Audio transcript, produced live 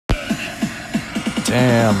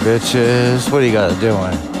Damn, bitches. What are you guys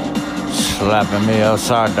doing? Slapping me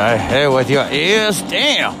upside the head with your ears?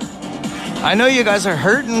 Damn. I know you guys are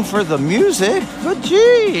hurting for the music, but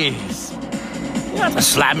jeez. You have to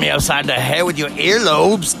slap me upside the head with your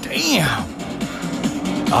earlobes. Damn.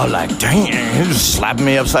 Oh, like, damn. You just slapping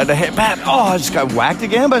me upside the head. Bad. Oh, I just got whacked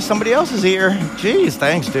again by somebody else's ear. Jeez,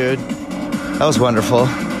 thanks, dude. That was wonderful.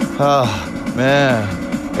 Oh, man.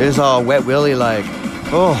 It was all wet willy like.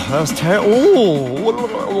 Oh, that was terrible.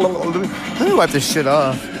 Oh, let me wipe this shit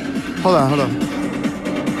off. Hold on.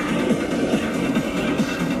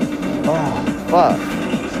 Oh, fuck.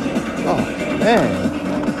 Oh,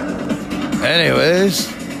 man. Anyways,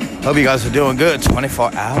 hope you guys are doing good.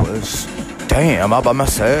 24 hours. Damn, all by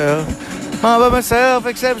myself. All by myself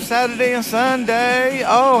except Saturday and Sunday.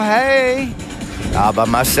 Oh, hey. All by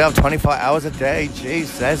myself 24 hours a day.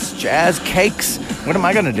 Jeez, that's jazz cakes. What am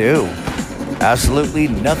I going to do? Absolutely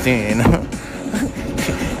nothing.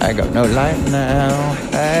 I got no life now.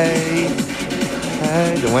 Hey,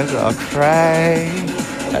 the winds all cry.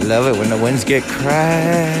 I love it when the winds get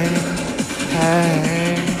cry. Hey.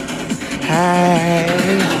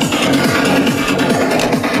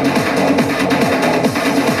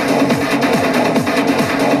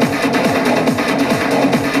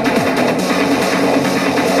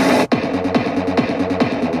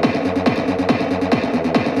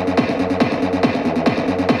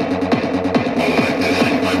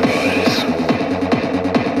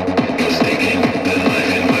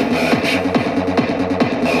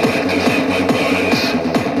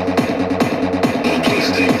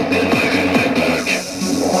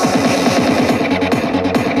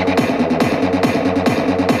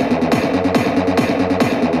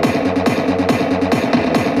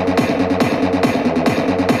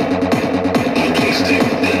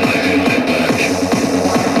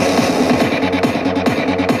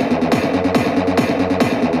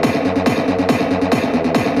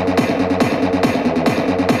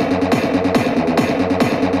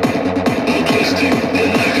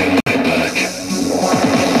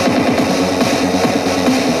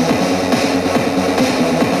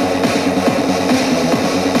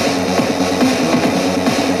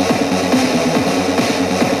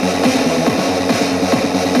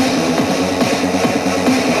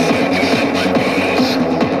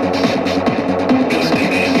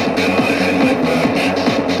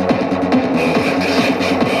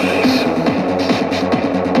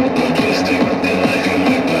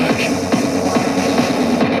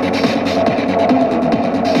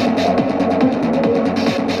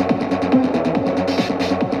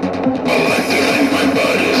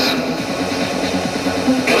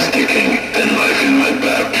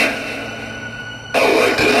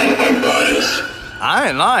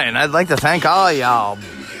 I'd like to thank all y'all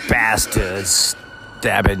bastards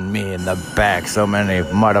stabbing me in the back so many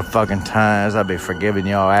motherfucking times. I'll be forgiving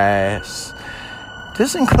your ass.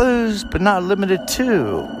 This includes, but not limited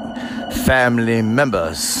to, family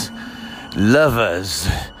members, lovers,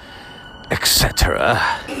 etc.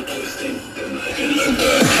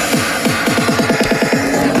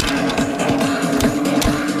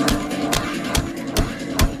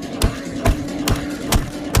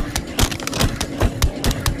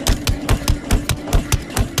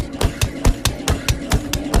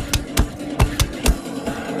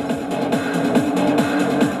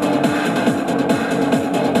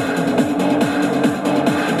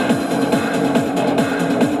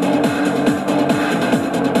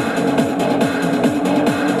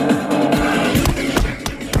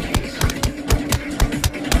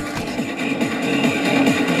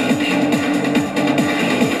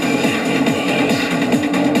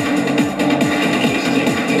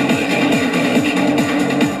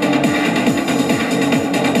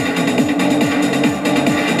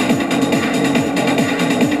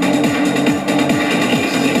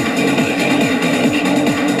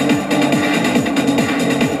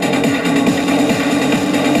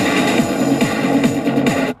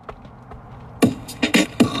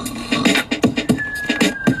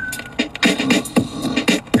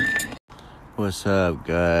 What's up,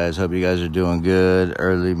 guys? Hope you guys are doing good.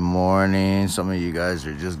 Early morning. Some of you guys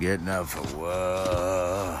are just getting up for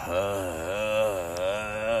work.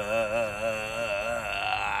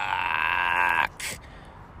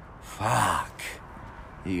 Fuck.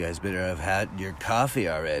 You guys better have had your coffee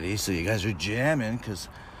already, so you guys are jamming, because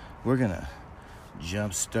we're gonna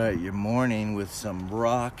jumpstart your morning with some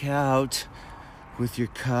rock out, with your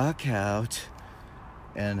cock out,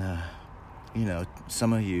 and you know,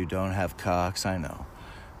 some of you don't have cocks, I know.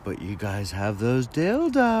 But you guys have those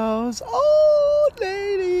dildos. Oh,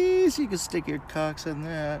 ladies, you can stick your cocks in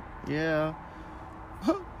that. Yeah.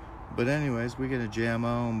 But anyways, we're gonna jam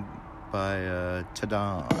on by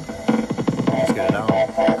Tadon. Let's get it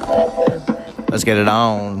on. Let's get it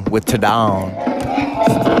on with Tadon.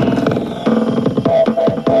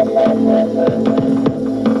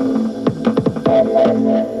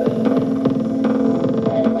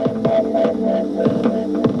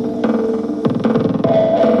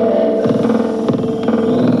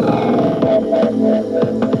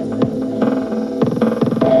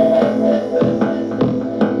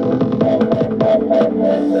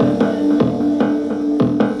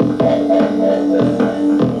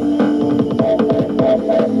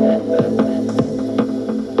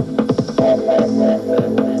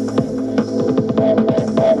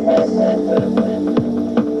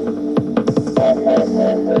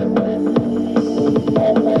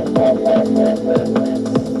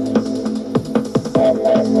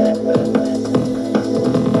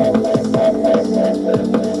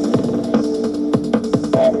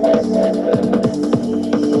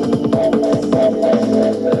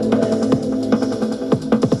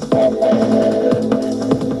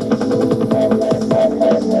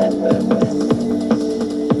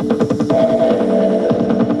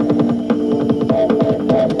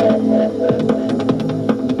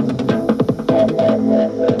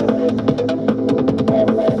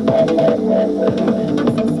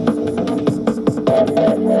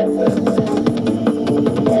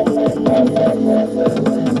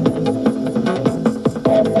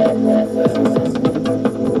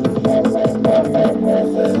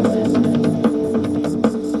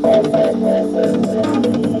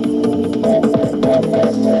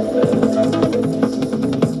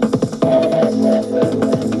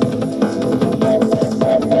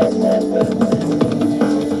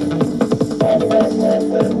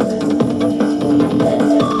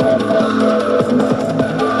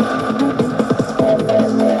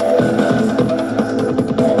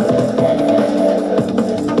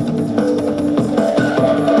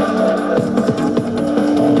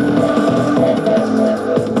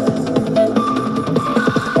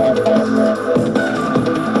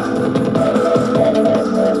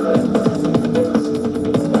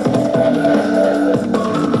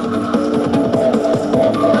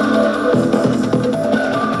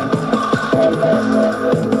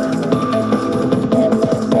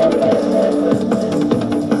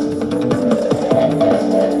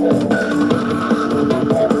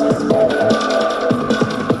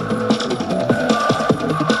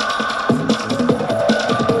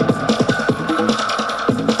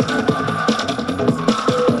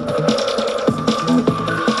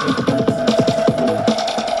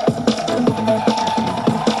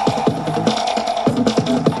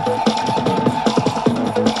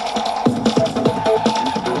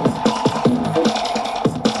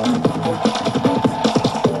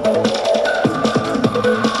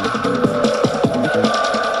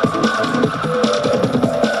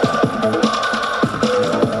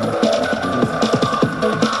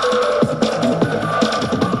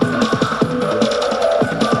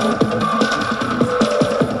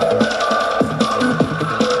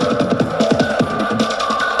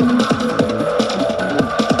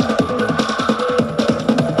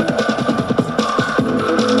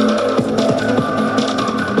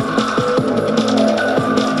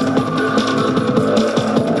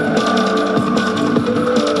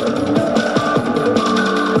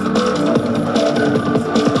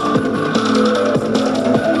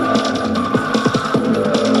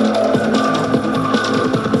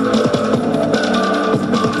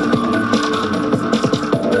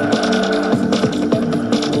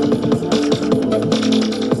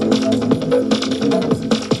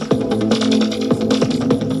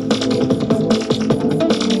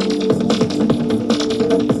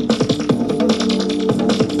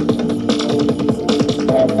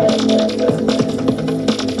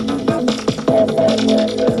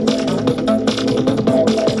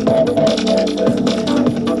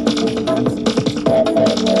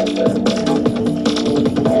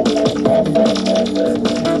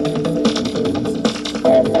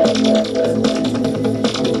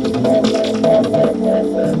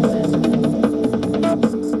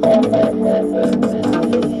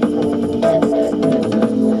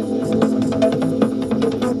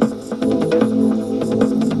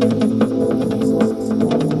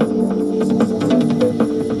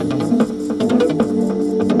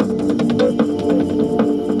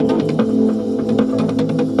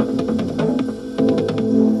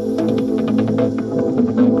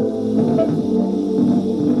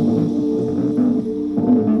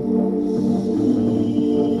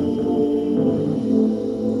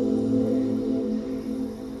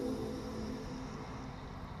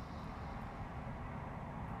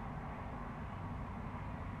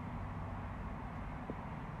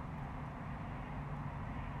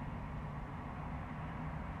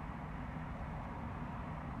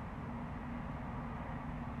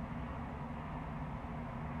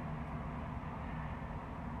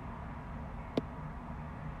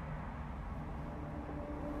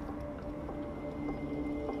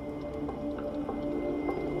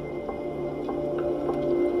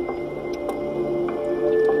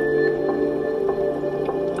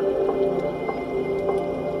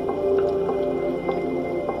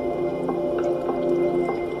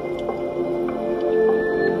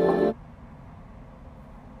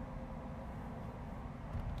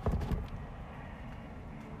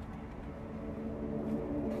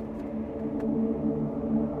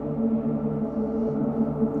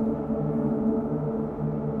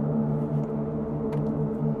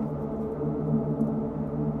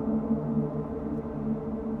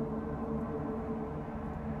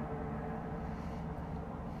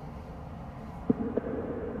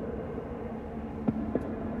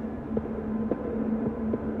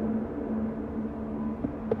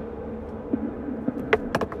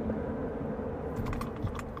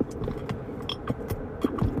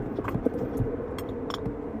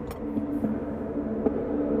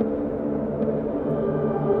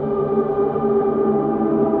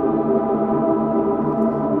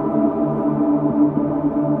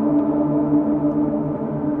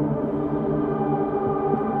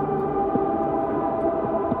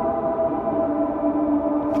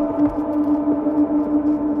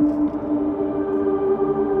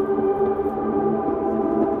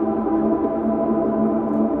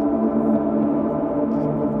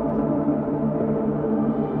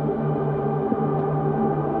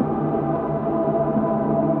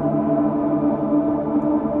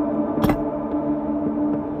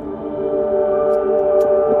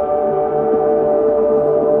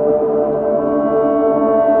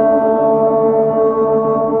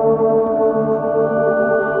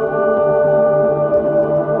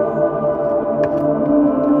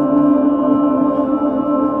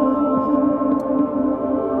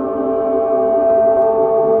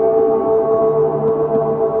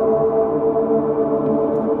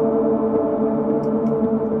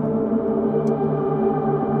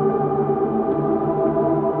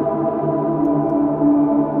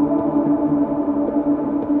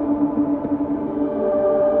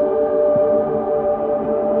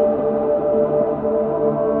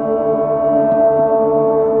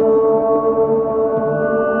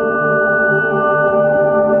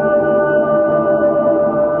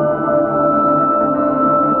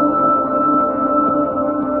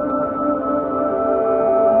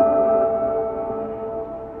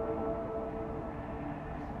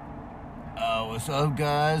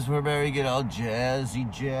 We're ready to get all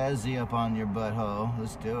jazzy up on your butthole.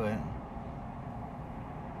 Let's do it.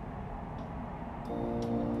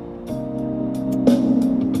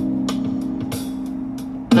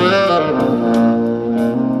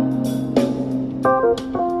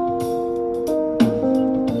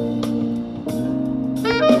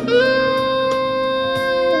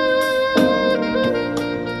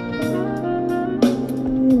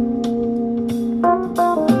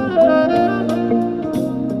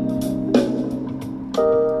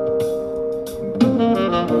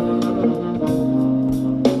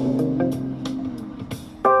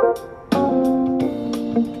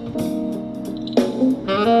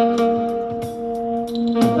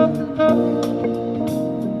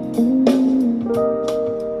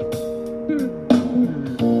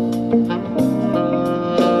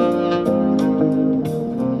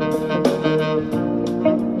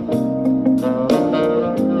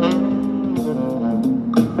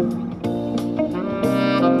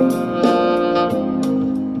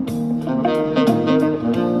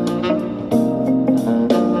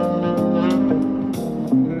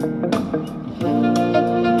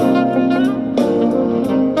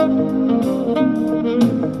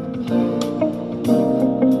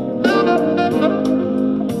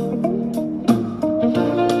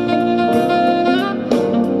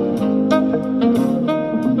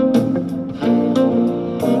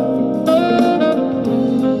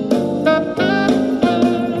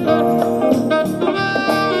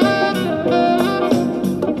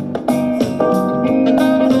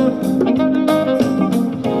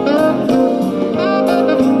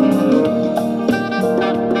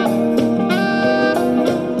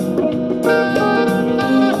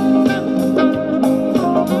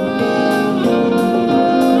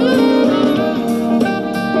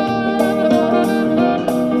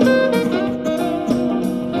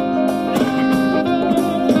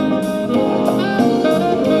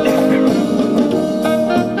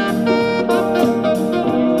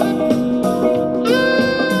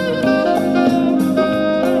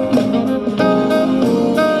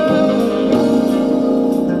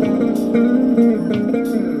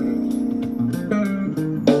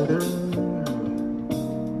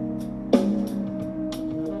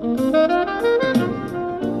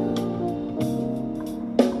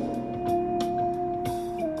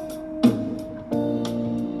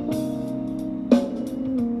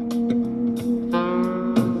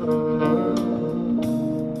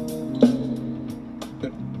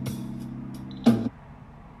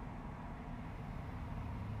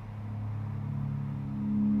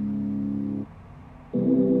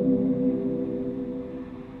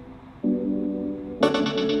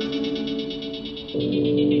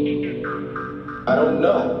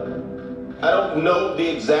 I don't know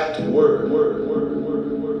the exact word.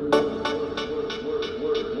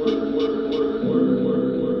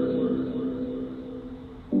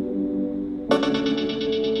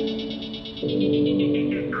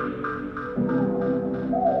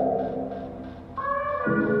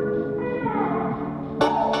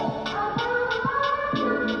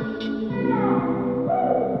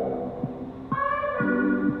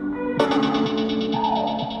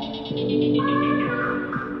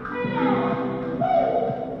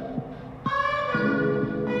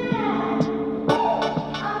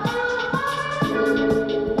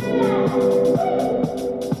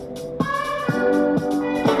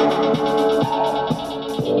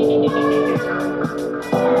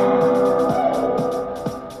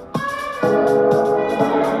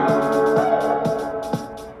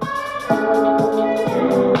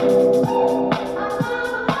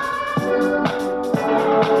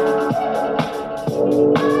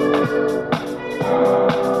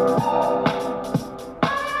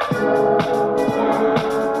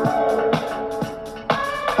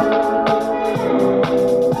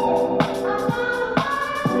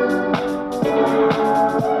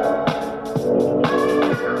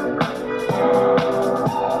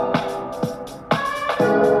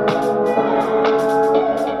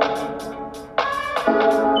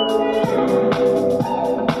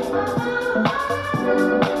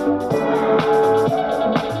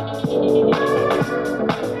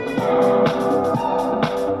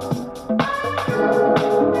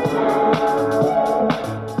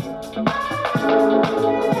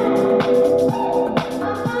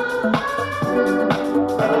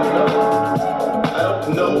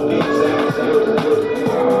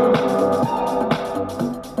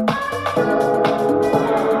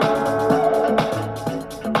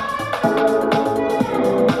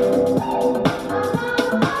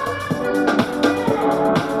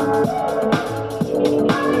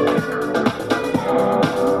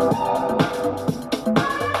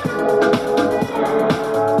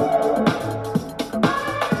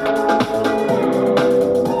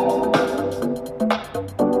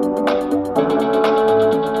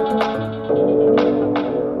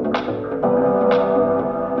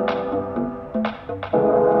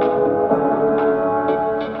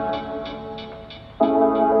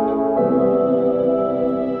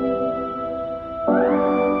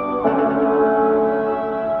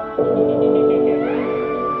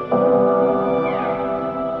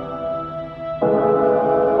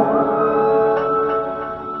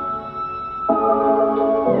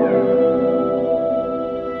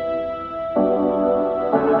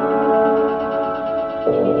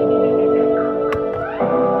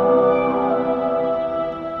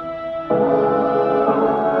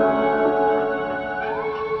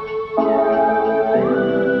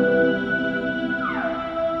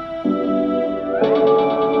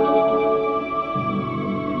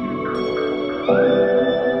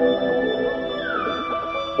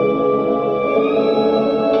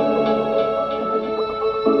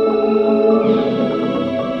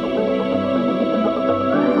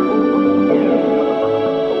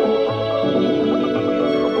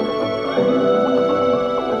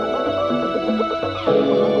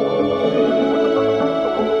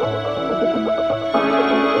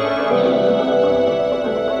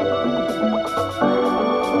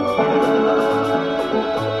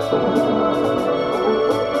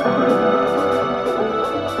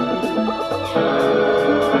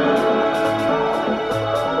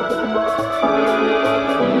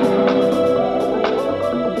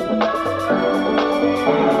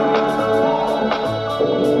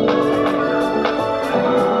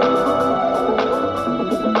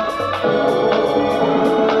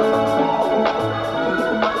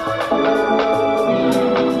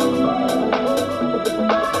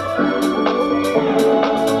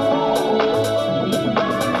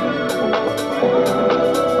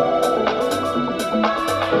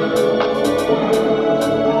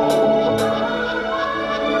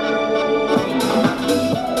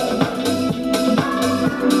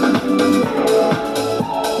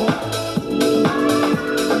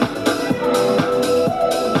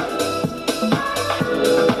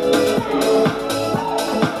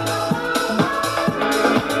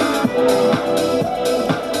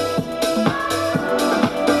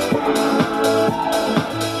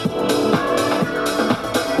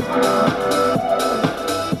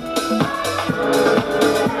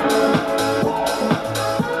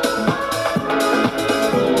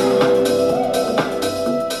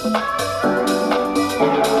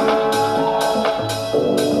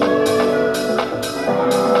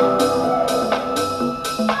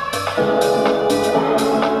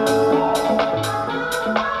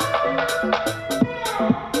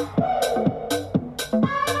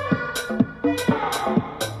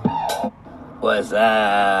 What's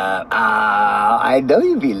up? I know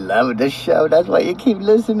you be loving the show. That's why you keep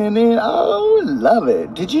listening in. Oh, love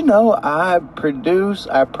it. Did you know I produce,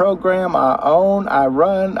 I program, I own, I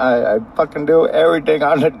run, I fucking do everything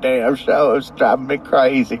on the damn show. It's driving me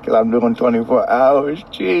crazy because I'm doing 24 hours.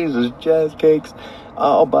 Jesus, Jazz Cakes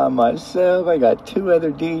all by myself. I got 2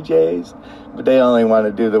 other DJs, but they only want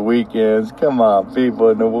to do the weekends. Come on, people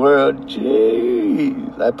in the world.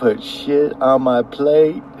 Jeez. I put shit on my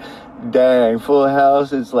plate. Dang, Full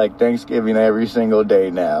House, it's like Thanksgiving every single day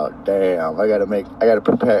now. Damn, I gotta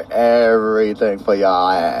prepare everything for y'all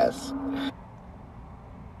ass.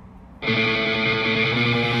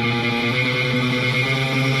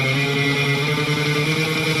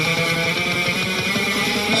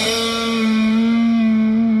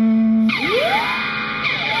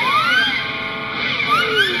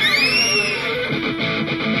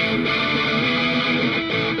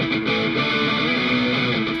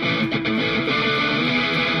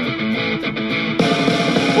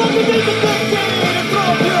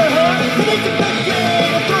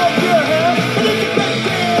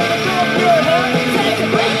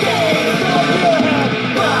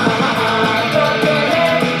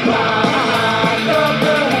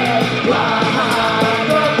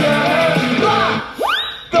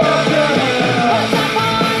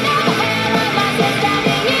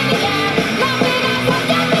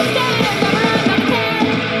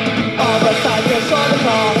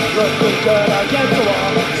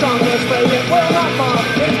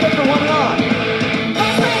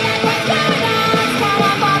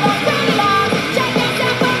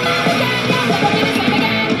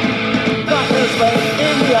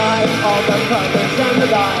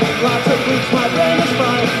 Lots of weeks, my brain is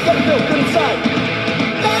fine. Gotta feel good inside.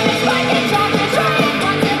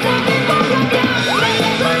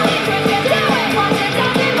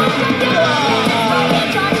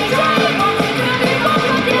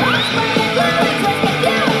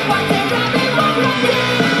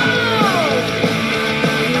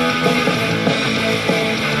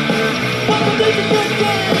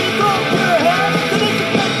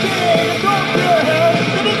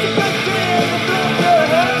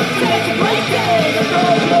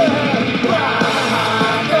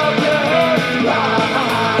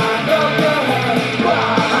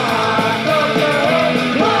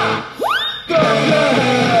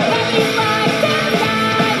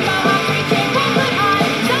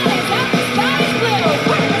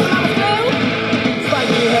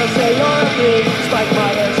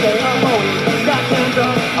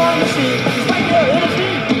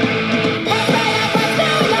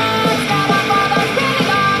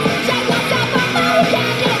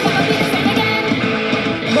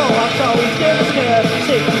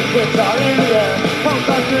 Kids are in the air, punk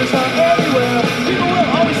rockers are everywhere. People will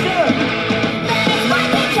always stare.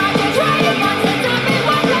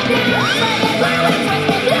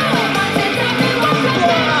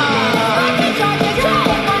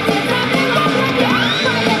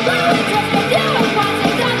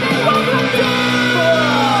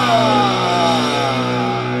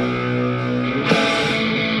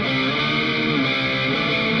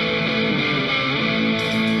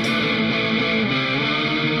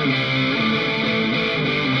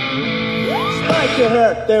 Your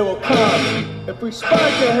hair, they will come. If we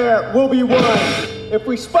spike your hair, we'll be one. If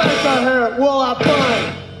we spike our hair, we'll have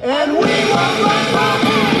fun. And we won't run from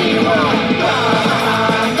anyone.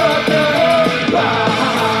 Fuck your hair.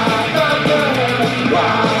 Fuck your hair.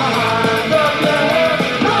 Fuck your hair.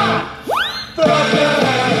 Fuck your hair. Fuck your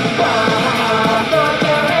hair. Fuck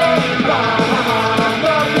your hair.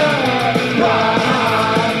 Fuck your hair. Fuck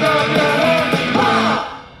your hair.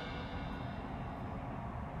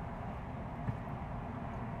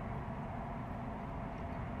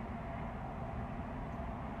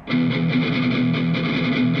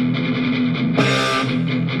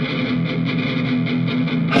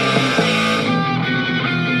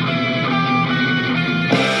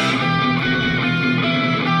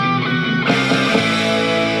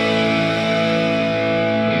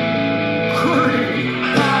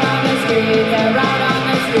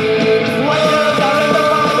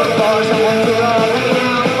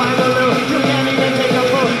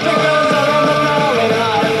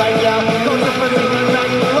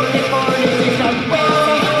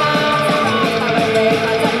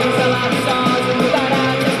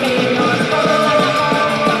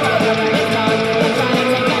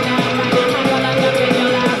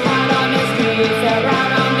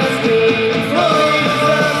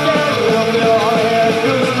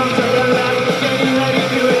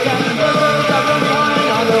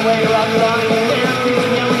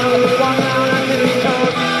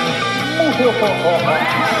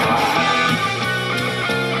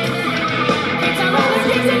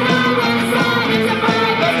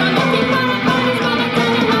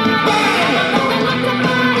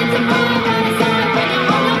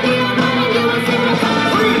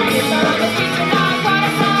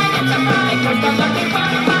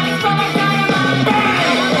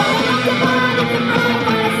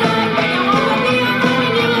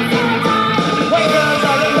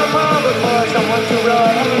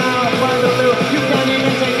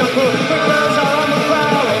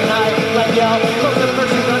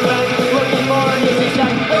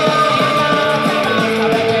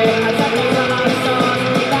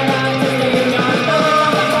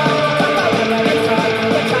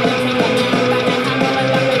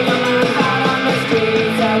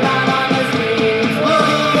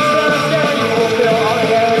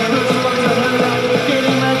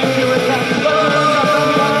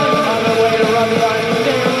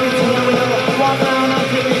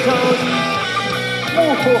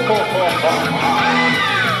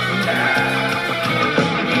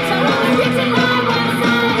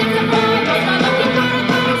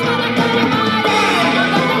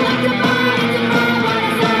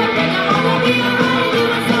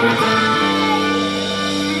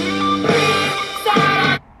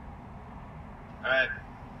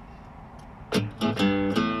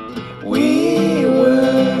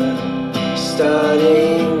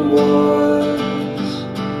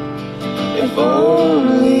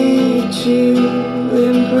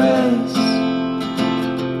 impress.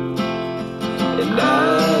 And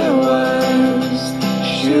I was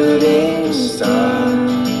shooting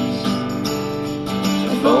stars,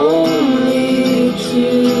 if only to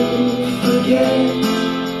forget.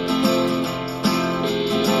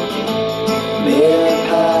 Made a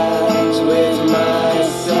pact with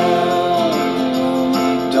myself.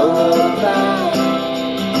 Don't look back.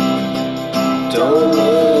 Don't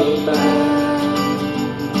look back.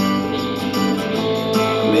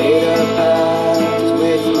 Made a pact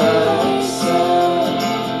with myself.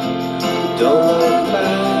 Don't look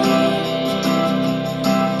back.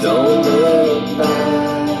 Don't look back.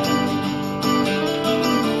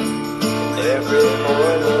 Every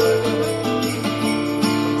morning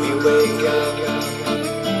we wake up,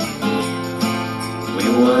 we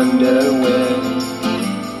wonder when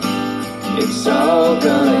it's all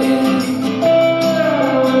gonna end.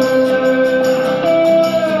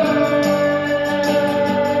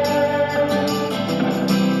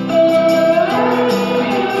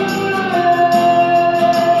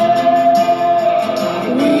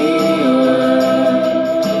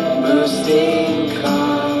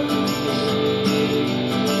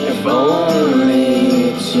 If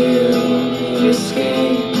only to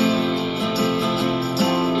escape.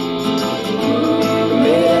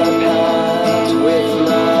 Made a pact with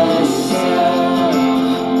myself.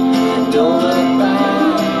 Don't look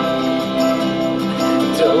back.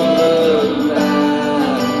 Don't look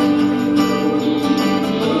back.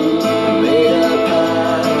 Made a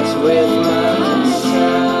pact with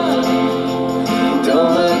myself.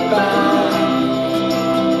 Don't look back.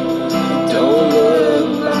 Don't look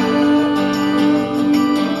back.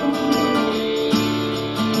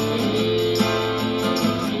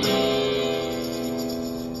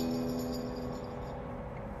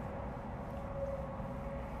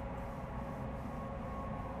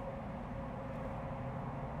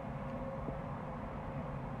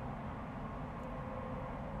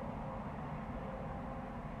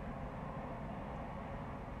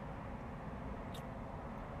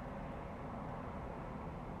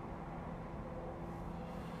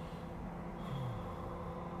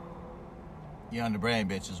 You on the brain,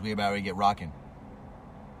 bitches. We about ready to get rocking.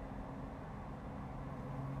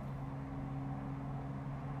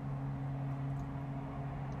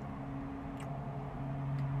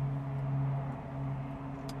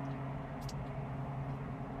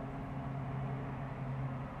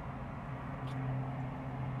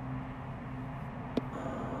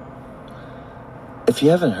 If you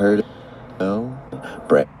haven't heard, no,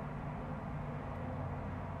 Brett.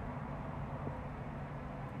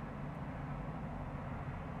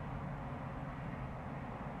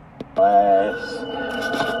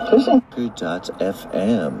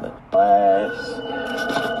 FM.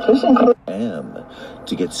 M.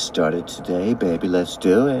 To get started today, baby, let's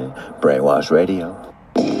do it. Brainwash Radio.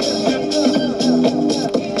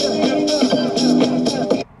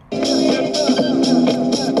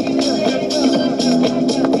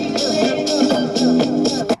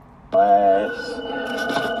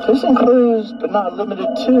 This includes, but not limited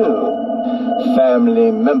to,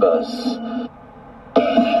 family members.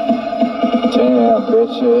 Damn,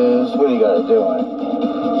 bitches, what are you guys doing?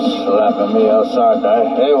 Slapping me upside the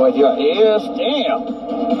head with your ears? Damn.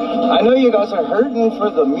 I know you guys are hurting for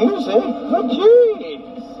the music, but jeez.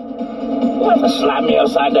 You have to slap me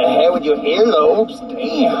upside the head with your earlobes?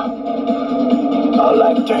 Damn. I was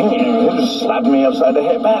like, dang, you just slapped me upside the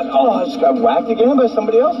head back. Oh, I just got whacked again by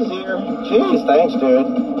somebody else's ear. Jeez, thanks, dude.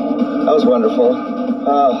 That was wonderful.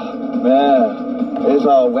 Oh, man. It's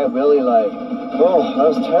all wet willy like. Oh, that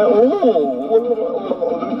was terrible.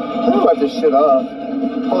 Let me wipe this shit off.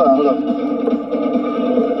 Hold on.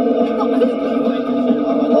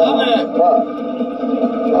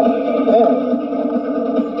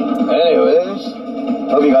 Anyways,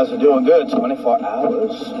 hope you guys are doing good. 24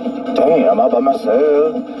 hours. Damn, all by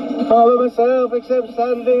myself. All by myself, except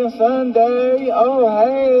Saturday and Sunday. Oh,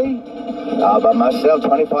 hey. All by myself,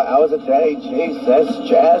 24 hours a day. Jeez, that's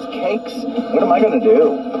jazz cakes. What am I going to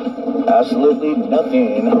do? Absolutely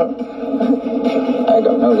nothing. I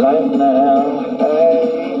got no life now.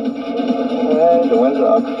 Hey, the winds are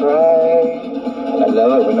all cry. I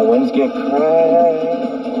love it when the winds get cry.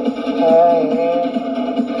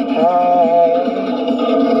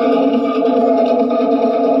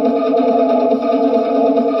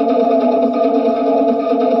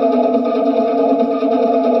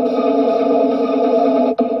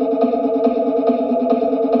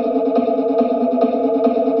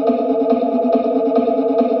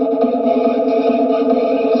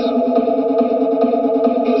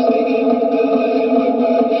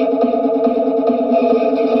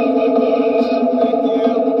 Thank you.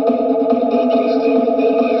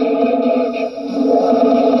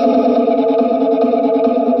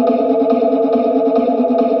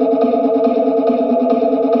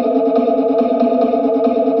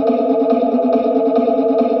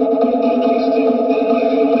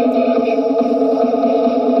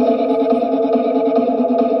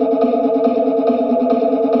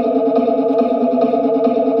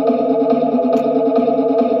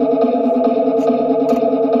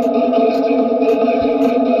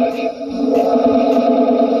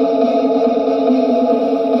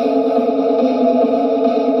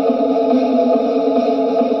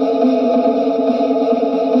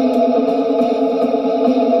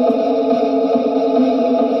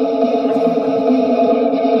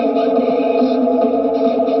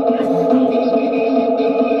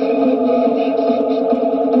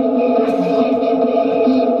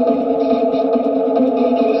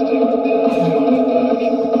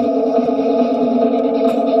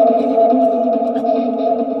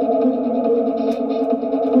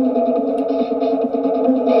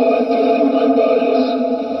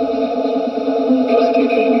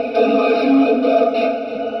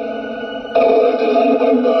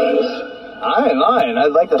 I ain't lying.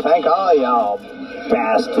 I'd like to thank all y'all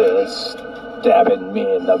bastards stabbing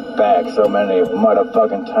me in the back so many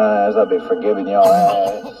motherfucking times. I'll be forgiving your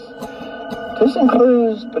ass. This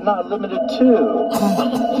includes, but not limited to,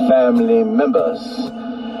 family members,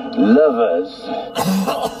 lovers,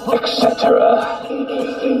 etc.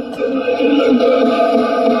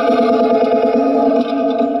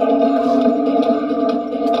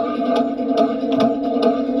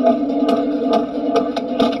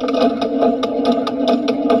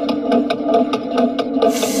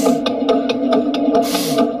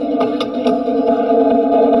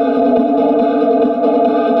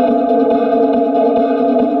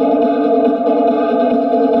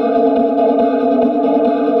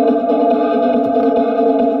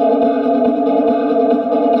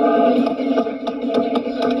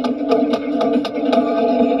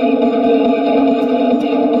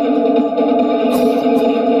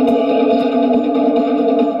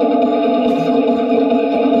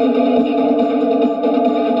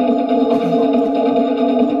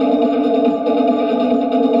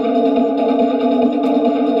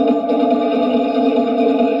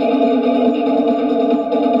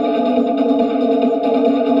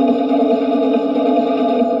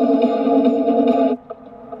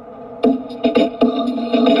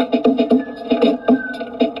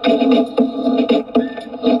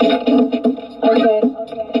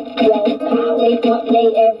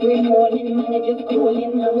 Every morning, manager's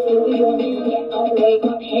calling, I'm still yawning. Yeah, I'll wake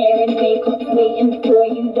up, hair and makeup, waiting for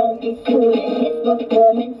you, don't be fooling. This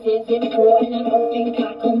performance is important, I don't think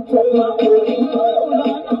I can put my all in. Hold on,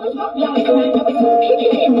 I was not last night, I was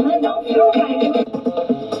kicking in, and I don't feel right.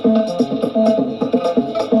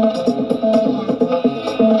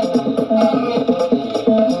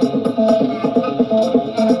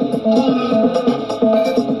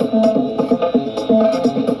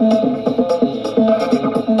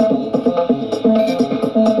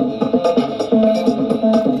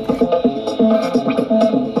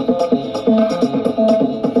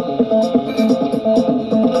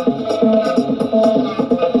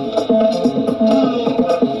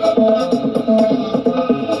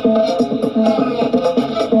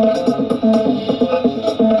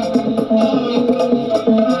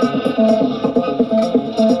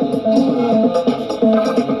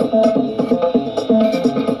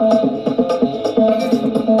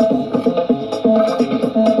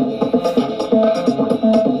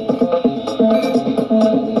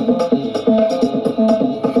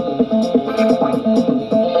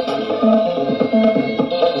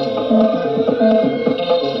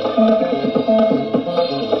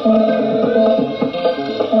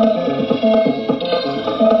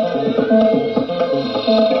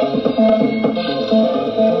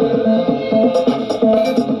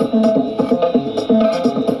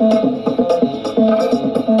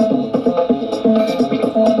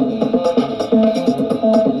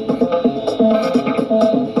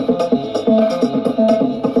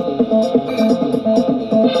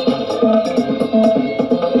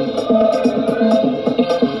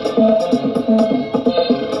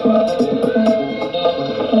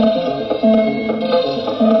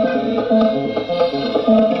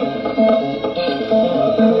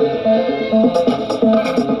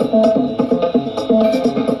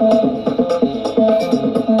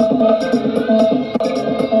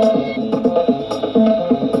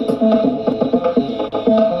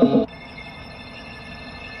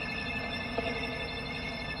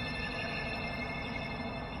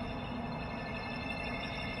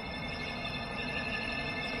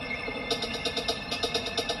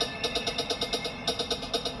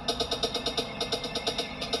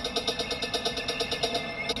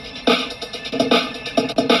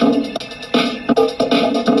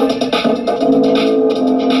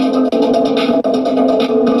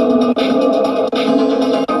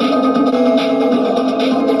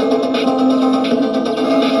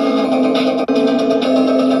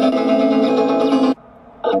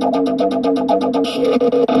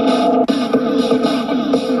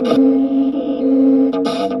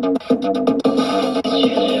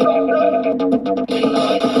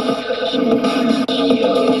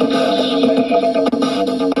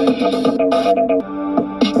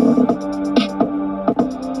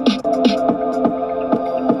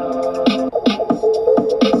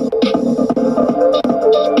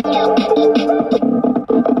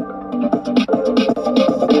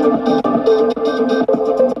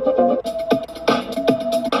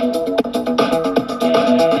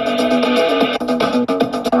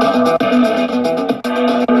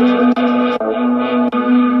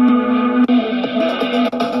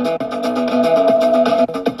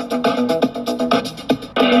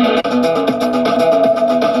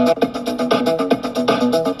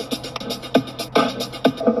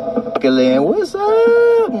 Jacqueline, what's up?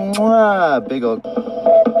 Mwah, big old.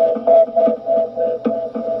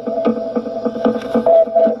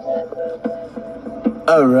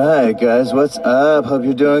 All right, guys, what's up? Hope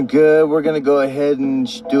you're doing good. We're going to go ahead and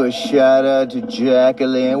do a shout out to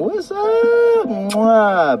Jacqueline. What's up?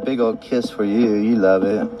 Mwah, big old kiss for you. You love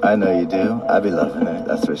it. I know you do. I be loving it,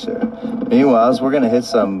 that's for sure. Meanwhile, we're going to hit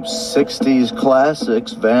some 60s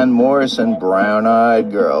classics. Van Morrison, Brown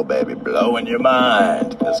Eyed Girl, baby. Blowing your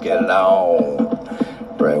mind. Let's get it on.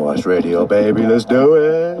 Brainwash Radio, baby. Let's do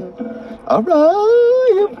it. All right.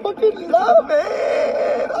 You fucking love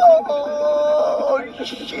it. Oh,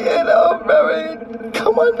 shit. I'm very...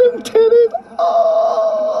 Come on, them titties. Oh.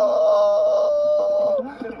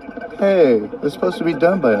 Hey, it's supposed to be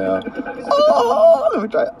done by now. Oh, let me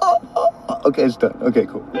try. Oh. Okay, it's done. Okay,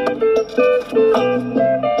 cool.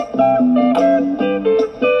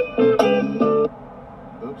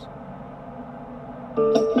 Oops.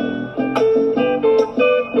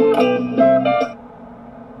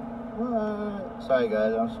 What? Sorry,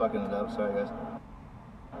 guys. I'm fucking it up. Sorry, guys.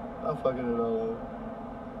 I'm fucking it all up.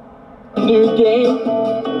 New day,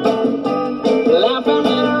 laughing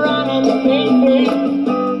and running, hey,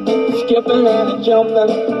 skipping and jumping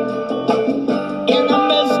in the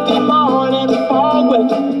misty morning fog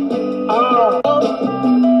with Alright, hold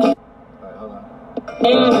on.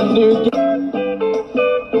 and a new day.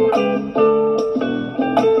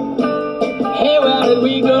 Hey, where did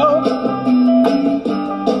we go?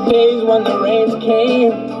 Days when the rains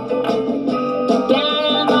came down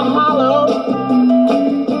in the hollow,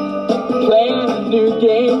 playing a new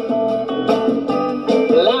game,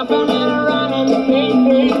 laughing and running, hey,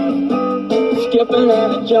 skipping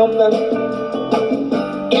and jumping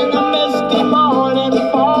in the misty morning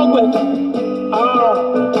fog with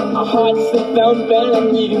our hearts a thumping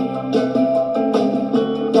and you,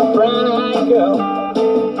 a brown-eyed girl.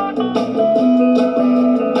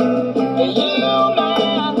 Hey, you,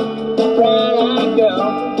 man, brown-eyed girl.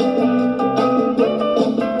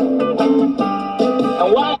 And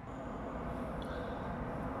what?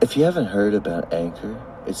 If you haven't heard about Anchor,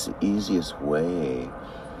 it's the easiest way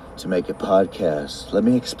to make a podcast. Let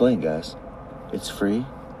me explain, guys. It's free.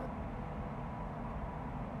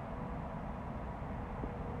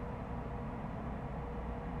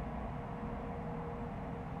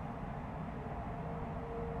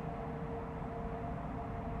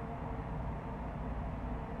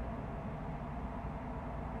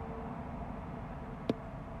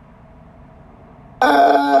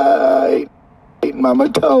 Eating mama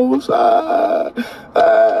toes.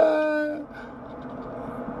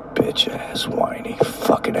 Bitch ass whiny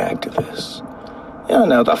fucking activists. You don't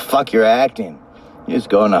know what the fuck you're acting. You just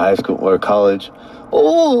go into high school or college.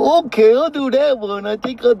 Oh, okay, I'll do that one. I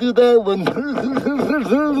think I'll do that one.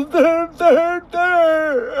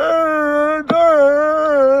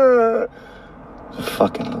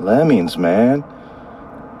 Fucking lemmings, man.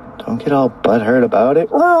 Don't get all butthurt about it.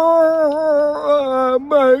 Oh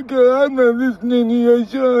my God, I'm not listening to your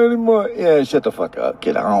show anymore. Yeah, shut the fuck up.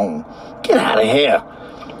 Get on. Get out of here.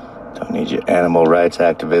 Don't need your animal rights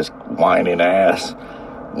activist whining ass.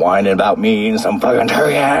 Whining about me and some fucking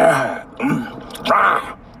terrier. I'm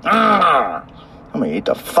gonna eat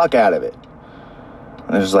the fuck out of it.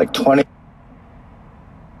 And there's like 20.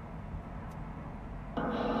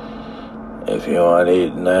 If you aren't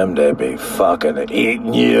eating them, they'd be fucking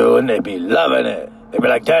eating you and they'd be loving it. They'd be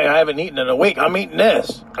like, dang, I haven't eaten in a week. I'm eating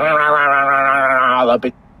this. I'll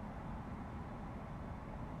be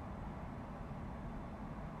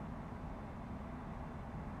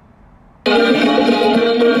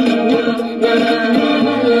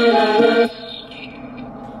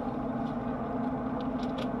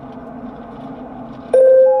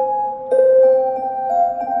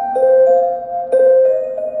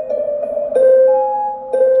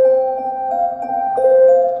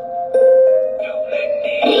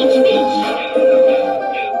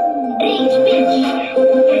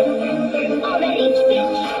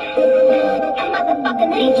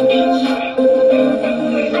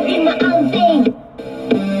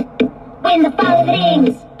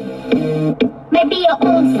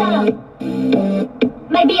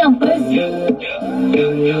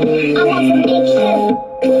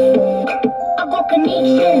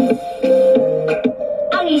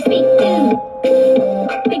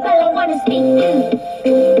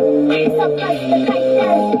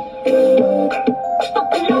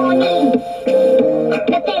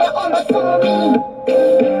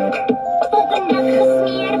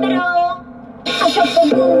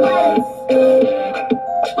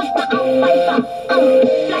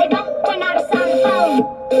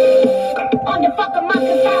On the fucking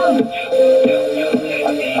microphone.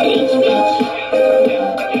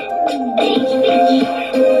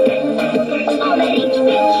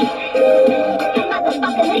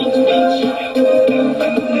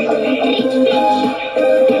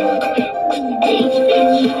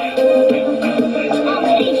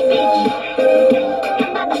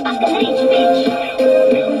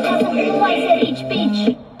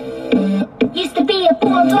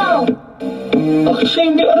 Ach,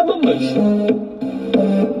 zijn die arme mensen.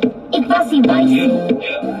 Ik was die wijs. I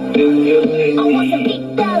was a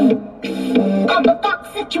victim of a fuck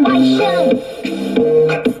situation.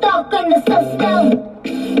 Stuck in the system.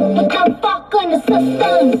 But the fuck in the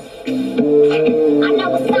systems. I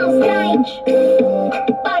know it sounds strange,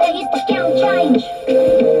 but I used to count change.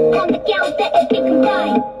 On the counter if you can buy.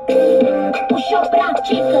 Push up rap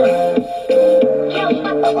chicas. Help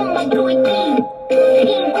mata uma broikin.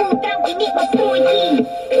 King utang init mastoyin.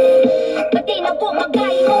 Pati na po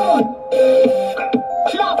magay mo.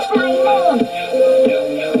 Lock fly mo.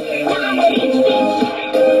 Na I'm a rich bitch.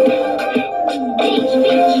 Rich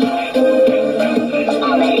bitch.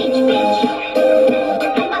 I'm a rich bitch.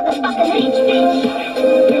 I'm motherfucking rich bitch.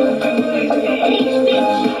 Rich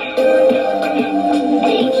bitch.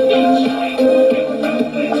 Rich bitch.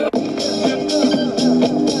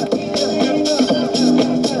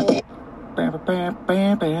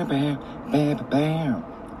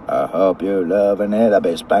 I hope you're loving it. I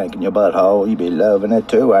be spanking your butthole. You be loving it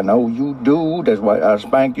too. I know you do. That's why I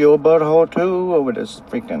spank your butthole too over this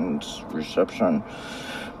freaking reception.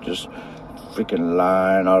 Just freaking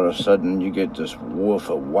line. All of a sudden you get this woof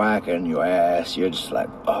of whack in your ass. You're just like,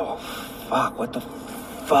 oh fuck, what the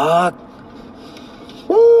fuck?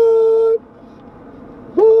 What?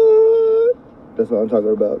 That's what I'm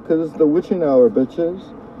talking about. Cause it's the witching hour, bitches.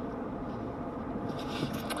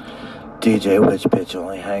 DJ Witch Bitch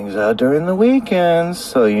only hangs out during the weekends,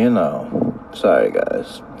 so you know. Sorry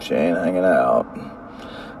guys, she ain't hanging out.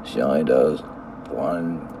 She only does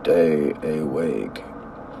 1 day a week.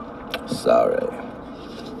 Sorry.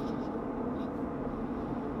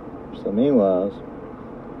 So meanwhile,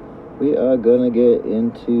 we are gonna get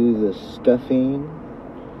into the stuffing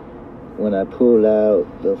when I pull out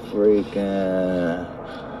the freaking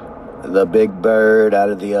the Big Bird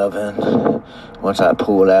out of the oven. Once I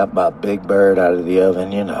pull out my Big Bird out of the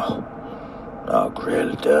oven, you know, all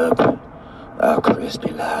grilled up, all crispy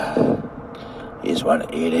like. You just want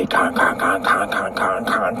to eat it. Con.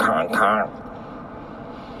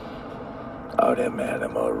 All them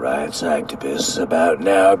animal rights activists about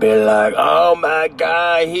now be like, oh my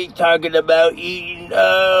God, he talking about eating.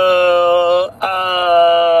 Oh,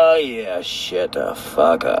 yeah, shut the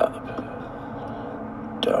fuck up,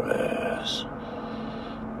 dumbass.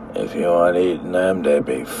 If you aren't eating them, they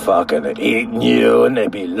be fucking eating you, and they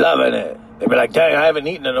be loving it. They be like, dang, I haven't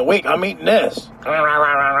eaten in a week, I'm eating this.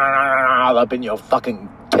 All up in your fucking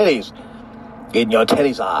titties. Eating your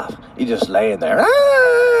titties off. You just laying there.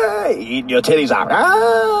 Eating your titties off.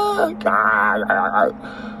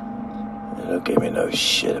 They don't give me no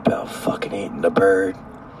shit about fucking eating the bird.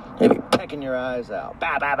 They be pecking your eyes out.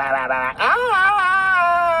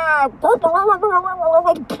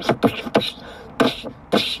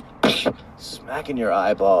 Smacking your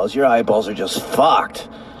eyeballs. Your eyeballs are just fucked.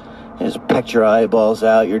 You just pecked your eyeballs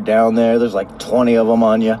out. You're down there. There's like 20 of them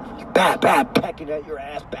on you. Pecking at your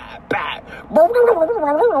ass.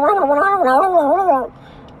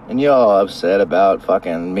 And you're all upset about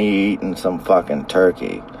fucking me eating some fucking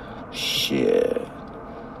turkey. Shit.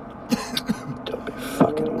 Don't be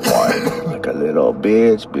fucking whining like a little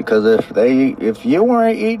bitch. Because if you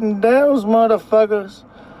weren't eating those motherfuckers,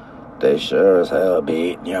 they sure as hell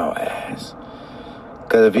be eating your ass.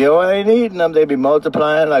 Because if you ain't eating them, they be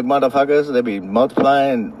multiplying like motherfuckers. They be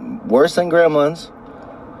multiplying worse than gremlins.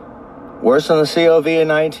 Worse than the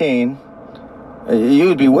COVID-19.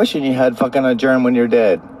 You'd be wishing you had fucking a germ when you're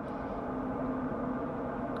dead.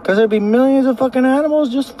 Because there'd be millions of fucking animals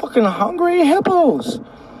just fucking hungry hippos.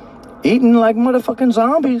 Eating like motherfucking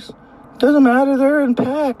zombies. Doesn't matter, they're in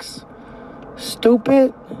packs.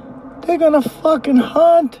 Stupid. They're gonna fucking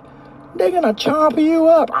hunt. They're gonna chomp you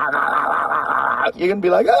up. You're gonna be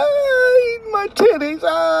like, eat my titties,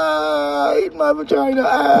 eat my vagina,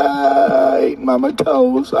 eat my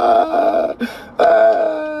toes,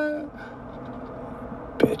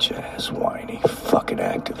 Bitch ass, whiny fucking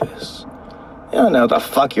activists. You don't know what the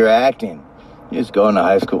fuck you're acting. You're just going to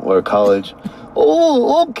high school or college.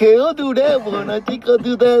 Oh, okay, I'll do that one. I think I'll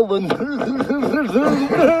do that one.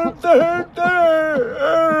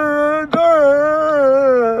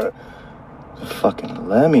 Fucking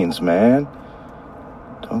lemmings, man.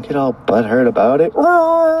 Don't get all butthurt about it.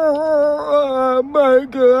 My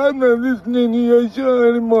I'm not listening to your show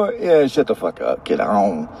anymore. Yeah, shut the fuck up. Get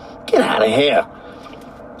on. Get out of here.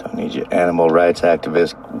 Don't need your animal rights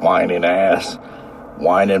activist whining ass.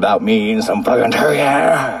 Whining about me and some fucking turkey.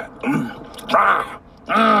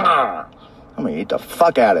 I'm gonna eat the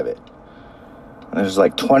fuck out of it. And there's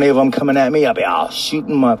like 20 of them coming at me. I'll be all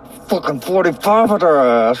shooting my fucking 45 at their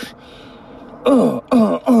ass. You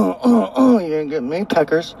ain't getting me,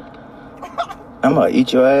 peckers. I'm gonna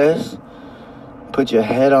eat your ass. Put your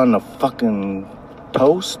head on the fucking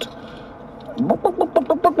toast.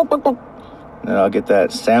 Then I'll get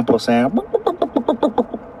that sample sound.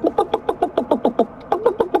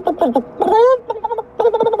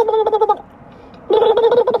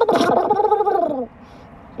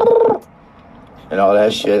 And all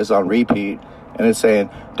that shit is on repeat. And it's saying,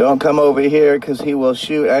 don't come over here because he will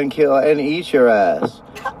shoot and kill and eat your ass.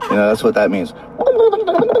 You know, that's what that means.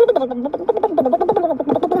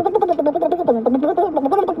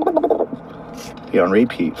 Be on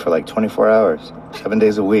repeat for like 24 hours, 7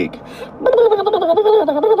 days a week.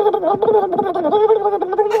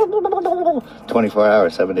 24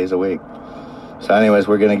 hours, 7 days a week. So anyways,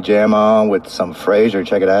 we're going to jam on with some Frasier.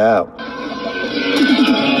 Check it out.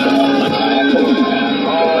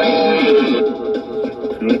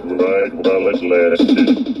 Right, well, let's let it.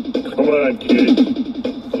 Come on, kid.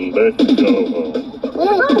 Let's go home.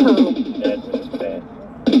 That was bad.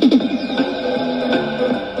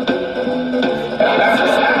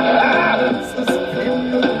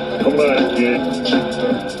 Come on, kid.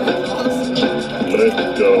 Let's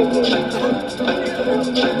go home.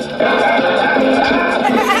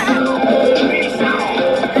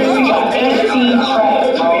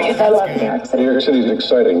 I love New York City. New York City's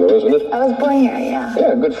exciting, though, isn't it? I was born here, yeah.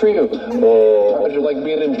 Yeah, good for you. Oh, how'd you like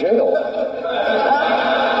being in jail?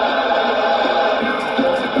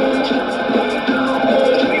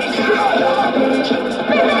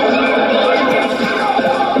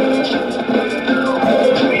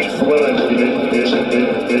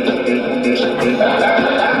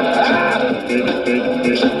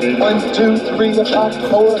 One, two, three, o'clock,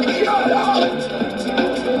 4 o'clock.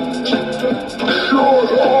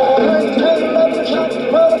 9, 10, 11 o'clock,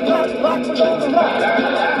 12 o'clock, rock was on the rock.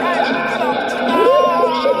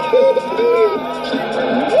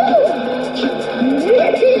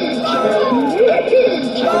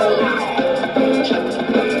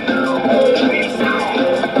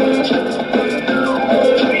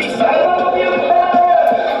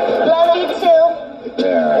 Love you too.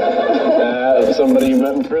 There. Somebody you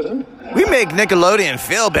met in prison? We make Nickelodeon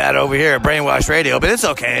feel bad over here at Brainwash Radio, but it's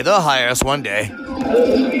okay. They'll hire us one day.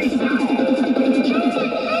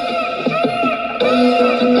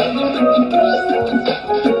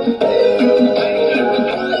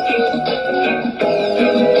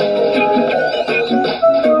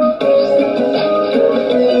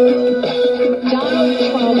 Donald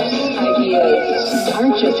Trump's ideas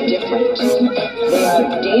aren't just different, they are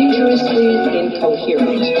dangerously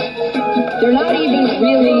incoherent. They're not even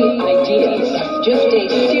really ideas, just a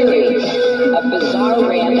series of bizarre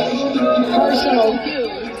rants, personal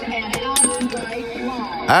views, and outright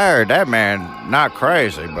lies. I heard that man not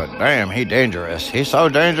crazy, but damn, he dangerous. He's so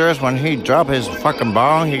dangerous when he drop his fucking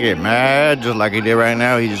bong, he get mad just like he did right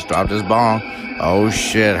now. He just dropped his bong. Oh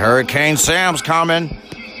shit, Hurricane Sam's coming.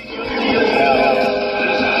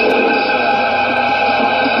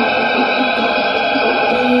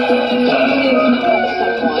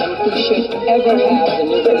 Ever have the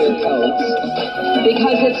nuclear codes,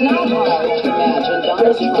 because it's not hard to imagine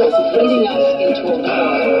Donald Trump leading us into a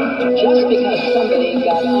war just because somebody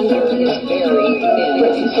got under his very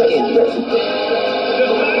thin skin.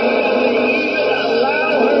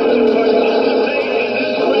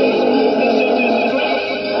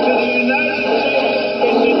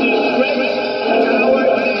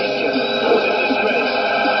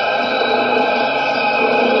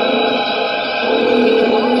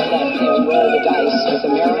 With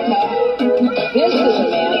America. This is a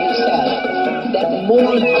man who said that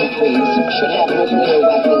more countries should have nuclear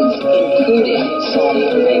weapons, including Saudi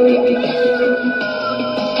Arabia.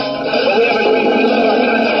 We have a great deal of our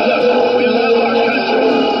country. Look, we love our country.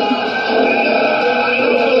 I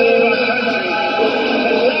don't believe our country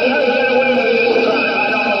can let her get away with this crime. I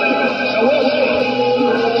don't believe it. So we'll see.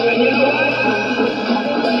 And you know what?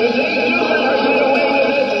 If they do let her get away with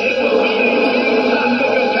it, it will be a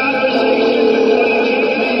topic of conversation before the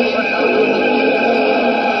campaign trail.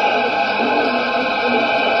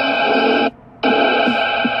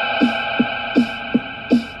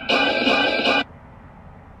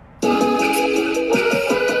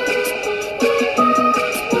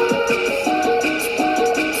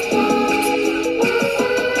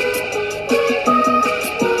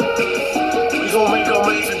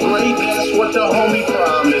 what the homie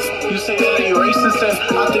promised. You say that ain't racist, and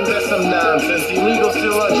I think that's some nonsense. Illegal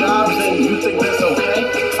steal our jobs, and you think that's okay?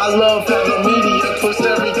 I love how the media twist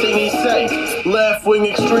everything he say. Left-wing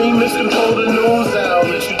extremists control the news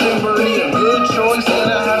outlets. You think Bernie a good choice,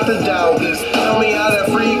 and I have to doubt this. Tell me how that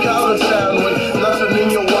free college sound with nothing in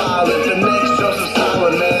your wallet. The next Joseph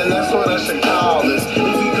Stalin, man, that's what I should call this. If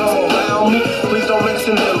you come around me, please don't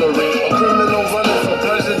mention Hillary. A criminal running for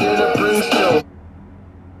president of Princeton.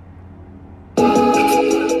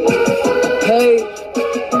 Hey,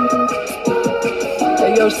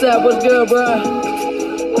 yo, Sap, what's good, bro?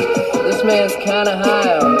 This man's kinda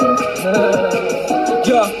high out here.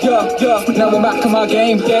 Now I'm back on my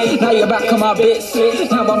game. Now you're back on my bits.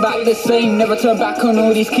 Now I'm back the same. Never turn back on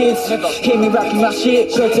all these kids. Hear me rapping my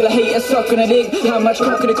shit. Go till I hate a suck and a dick. How much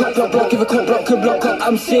cock in the cop block? If a cop block could block up,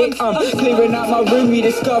 I'm sick. I'm clearing out my room,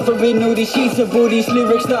 rediscovering all these sheets of all these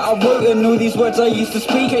lyrics that I wrote and all these words I used to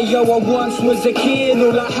speak. Hey yo, I once was a kid.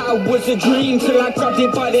 All I had was a dream till I grabbed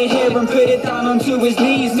it by the hair and put it down onto his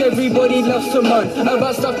knees. Everybody loves to moan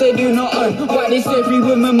about stuff they do not own. Why does every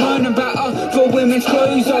woman moan about for women's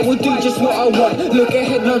clothes? I will do just what I want. Look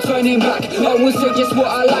ahead, no turning back. I will say just what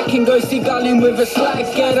I like and go seagulling with a slag.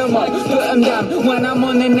 Get them up, put them down. When I'm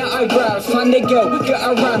on the net, I browse. Find a girl, get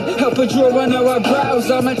around, help her draw on her eyebrows.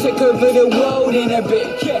 I'ma take over the world in a bit.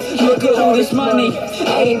 Look at all this money,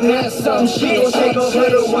 ain't that some shit? We'll take over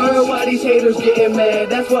the world while these haters getting mad.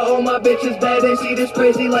 That's why all my bitches bad. They see this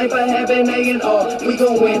crazy life I have and they in awe. We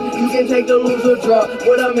gon' win, you can take the lose or draw.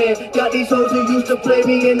 What I'm in, got these hoes who used to play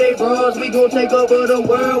me in they bras. We gon' take over the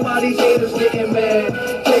world while these haters getting mad.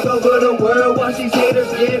 Take over the world, watch these haters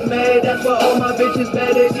get mad. That's why all my bitches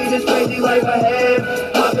bad. They see this crazy life I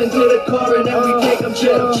have. Hop into the car and then we take them to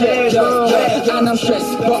the chairs. And I'm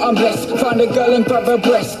stressed, but I'm blessed. Find a girl and grab her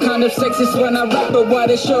breast. Kind of sexist when I rap, but why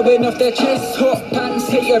they showing off their chest? Hot pants,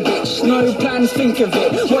 hate a bitch. No plans, think of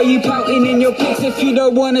it. Why you pouting in your pics if you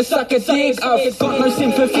don't wanna suck a dick? I've got no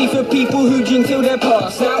sympathy for people who drink till they're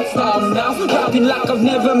passed out. I'm now rapping like I've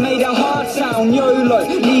never made a hard sound. YOLO,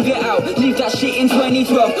 leave it out, leave that shit in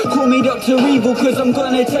 2012. Call me Dr. Evil, cause I'm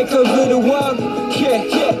gonna take over the world.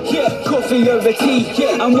 Yeah, coffee over tea.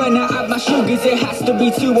 And when I add my sugars, it has to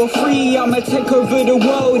be 2 or 3. I'ma take over the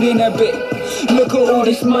world in a bit. Look at all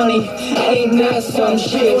this money, ain't that some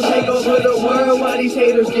shit? We'll take over the world while these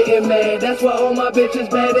haters getting mad. That's why all my bitches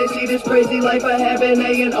bad. They see this crazy life I have and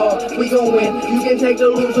they in awe. We gon' win, you can take the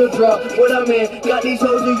lose or draw. What I'm in, got these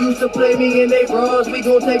hoes who used to play me in they bras. We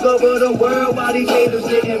gon' take over the world while these haters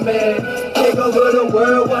getting mad. Take over the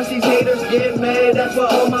world, watch these haters get mad. That's why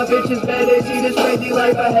all my bitches bad. They see this crazy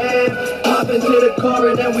life I have. Hop into the car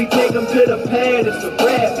and then we take them to the pad. It's a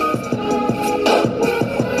wrap.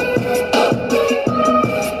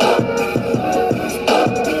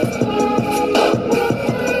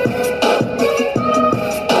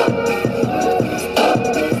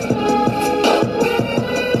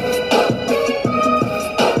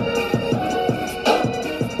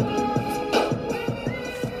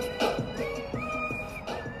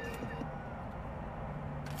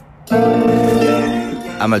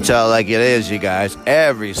 I'm gonna tell it like it is, you guys.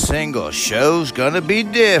 Every single show's gonna be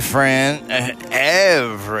different.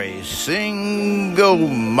 Every single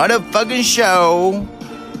motherfucking show.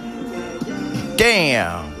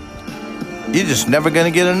 Damn. You're just never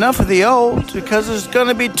gonna get enough of the old because there's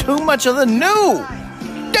gonna be too much of the new.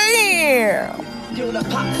 Damn.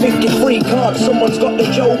 53 cards, someone's got the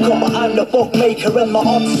joker, but I'm the bookmaker and my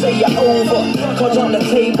odds say you're over. Cards on the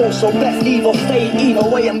table, so best evil fate. Either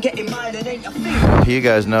way, I'm getting mine, it ain't a thing. You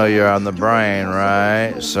guys know you're on the brain,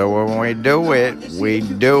 right? So when we do it, we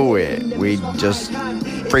do it. We just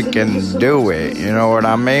freaking do it. You know what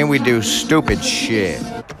I mean? We do stupid shit.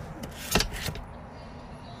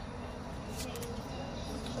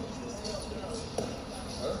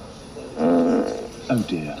 Oh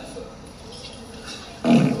dear.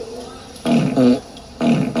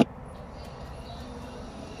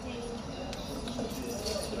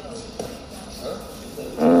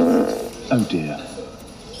 Oh dear.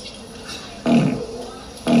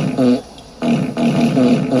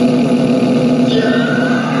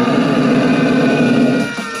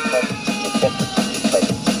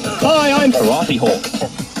 Hi, I'm Karate Hawk.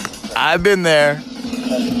 I've been there.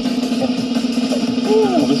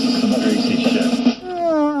 Ooh, this is some greasy shit.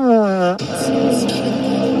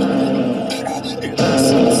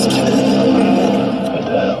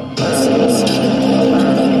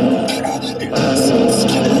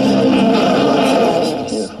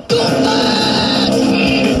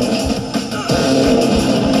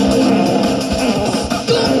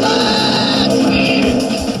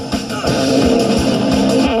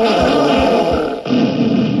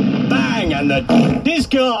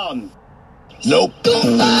 Nope. Shit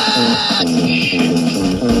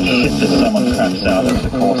that someone cramps out over the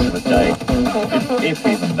course of a day. If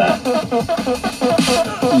even that.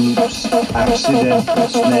 Oops. Accidental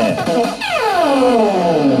snare.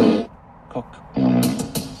 Cock.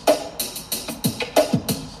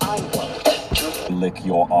 I want to lick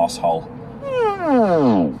your asshole.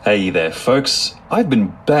 Hey there, folks. I've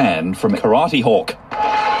been banned from Karate Hawk.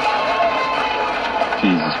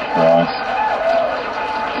 Jesus Christ.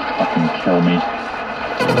 Fucking kill me.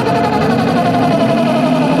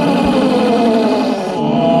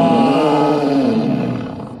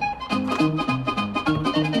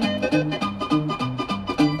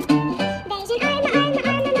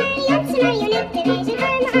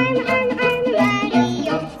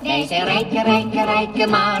 Rijke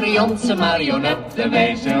Marionse marionette.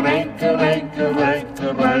 Wees een rijke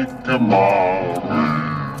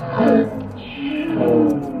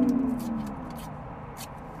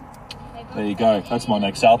There you go. That's my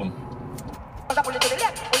next album.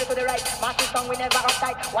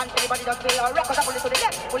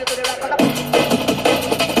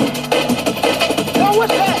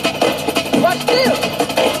 What's this?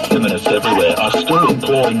 Feminists everywhere are still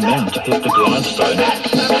imploring men to hit the grindstone. Right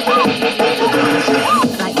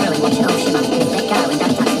through and watch it all shimmer. Let go and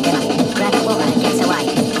don't touch the dimmer. Grab that water and get away.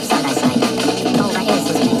 I'm so they say. All that is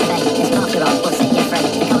meant to be. This path you're on will set you free.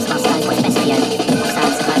 The cosmos knows what's best for you. Or so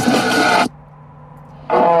it's supposed to be.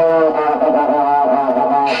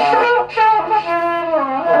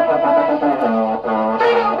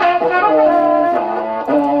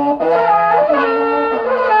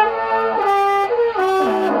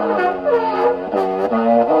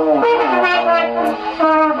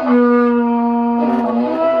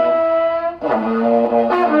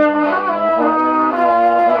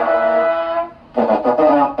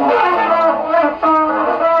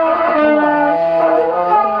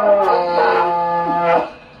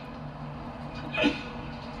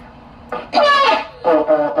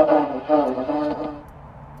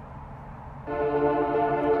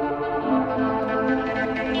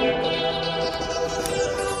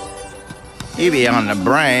 You be on the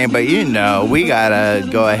brain, but you know, we gotta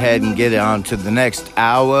go ahead and get on to the next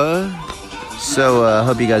hour. So,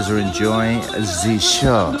 hope you guys are enjoying the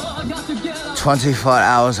show. 24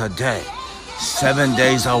 hours a day, 7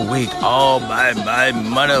 days a week, all by my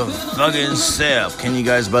motherfucking self. Can you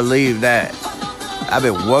guys believe that? I've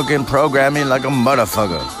been working, programming like a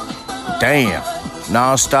motherfucker. Damn.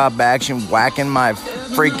 Non-stop action, whacking my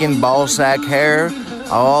freaking ball sack hair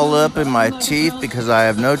all up in my teeth because I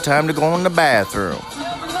have no time to go in the bathroom.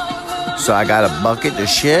 So I got a bucket to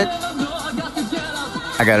shit.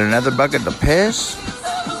 I got another bucket to piss.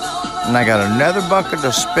 And I got another bucket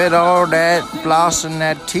to spit all that floss and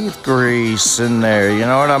that teeth grease in there. You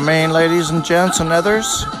know what I mean, ladies and gents and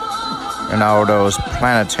others? And all those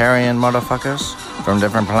planetarian motherfuckers from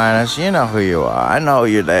different planets. You know who you are. I know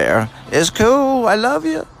you're there. It's cool. I love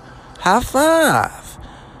you. High five.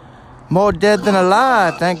 More dead than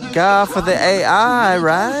alive. Thank God for the AI,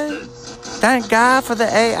 right? Thank God for the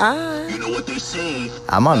AI. You know what they say.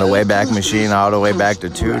 I'm on the Wayback Machine all the way back to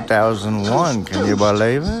 2001. Can you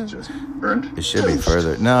believe it? It should be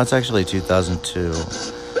further. No, it's actually 2002.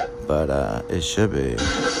 But it should be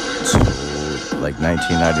like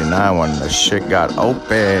 1999 when the shit got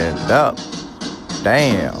opened up.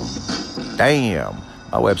 Damn.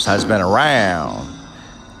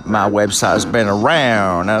 My website's been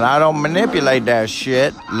around. And I don't manipulate that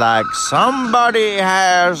shit like somebody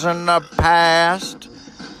has in the past.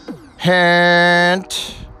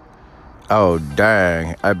 Hint. Oh,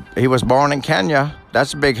 dang. He was born in Kenya.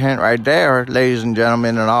 That's a big hint right there, ladies and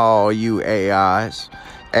gentlemen, and all you AIs.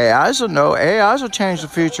 AIs will know. AIs will change the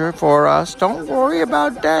future for us. Don't worry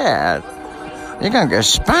about that. You're going to get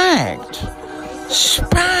spanked.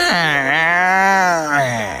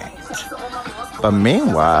 But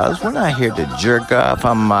meanwhile, we're not here to jerk off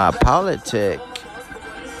on my politic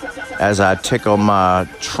as I tickle my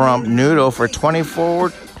Trump noodle for 24,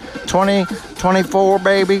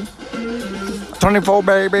 baby. 24,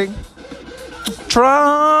 baby.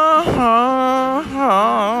 Trump.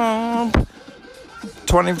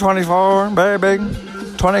 2024, baby.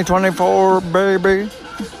 2024, baby.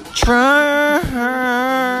 Trump.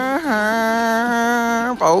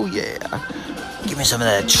 Oh, yeah. Give me some of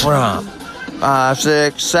that Trump. 5,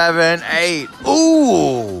 6, 7, 8.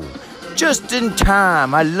 Ooh, just in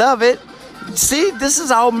time. I love it. See, this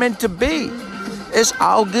is all meant to be. It's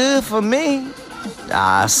all good for me.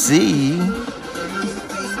 I see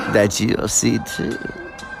that you'll see too.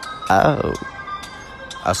 Oh,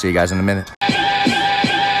 I'll see you guys in a minute.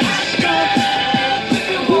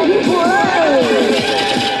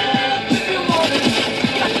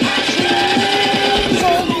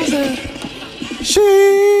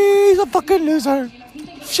 fucking loser.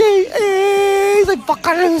 She is a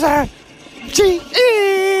fucking loser. She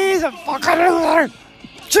is a fucking loser.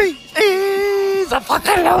 She is a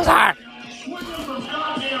fucking loser.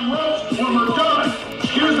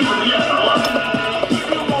 Excuse me, but yes, I love it.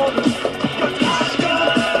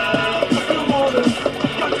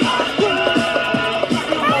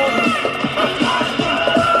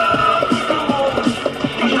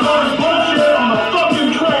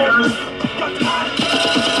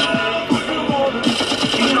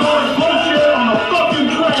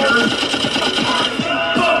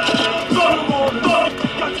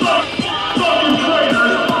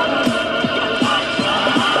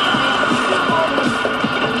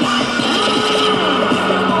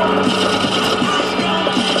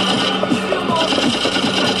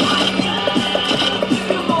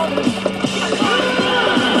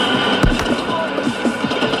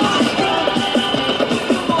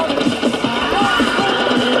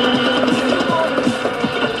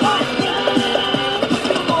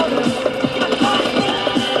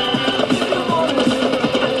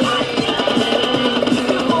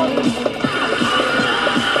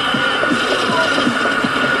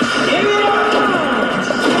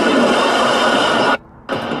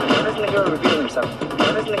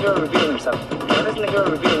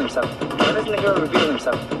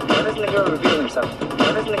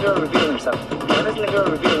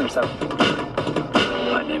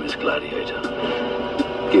 My name is Gladiator.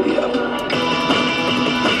 Giddy up.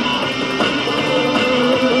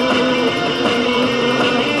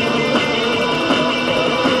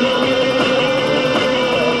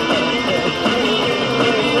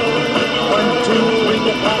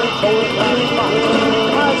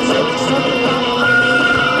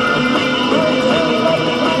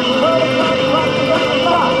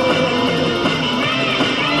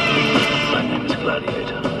 My name is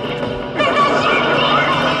Gladiator.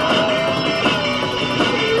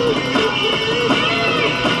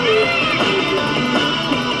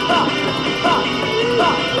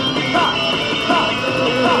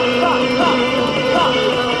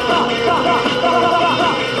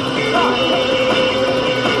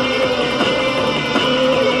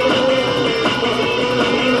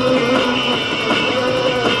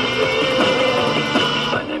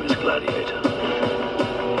 My name is Gladiator.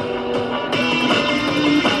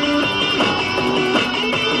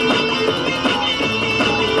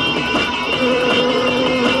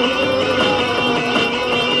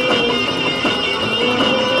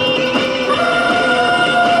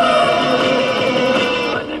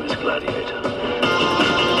 My name is Gladiator.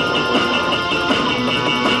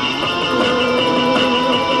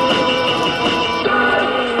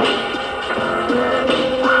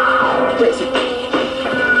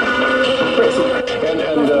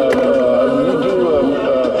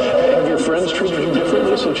 Have your friends treated you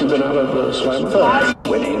differently since you've been out of the slam?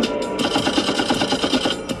 Winning.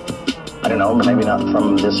 I don't know, maybe not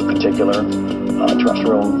from this particular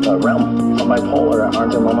terrestrial realm. From bipolar,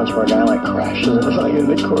 aren't there moments where a guy like crashes like in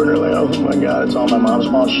the corner, like, oh my god, it's all my mom's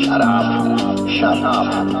fault? Shut up. Shut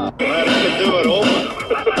up. Glad I could do it over.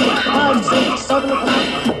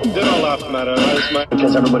 Did all that matter?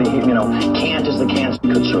 Because everybody, you know, can't is the can't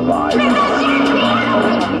could survive.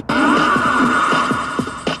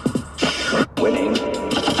 Winning.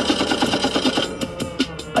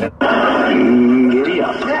 I don't. Giddy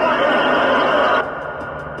up.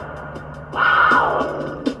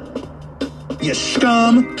 You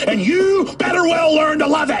scum, and you better well learn to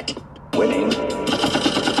love it. Winning.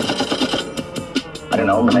 I don't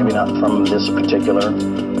know, maybe not from this particular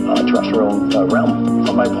terrestrial realm.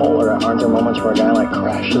 From bipolar, aren't there moments where a guy like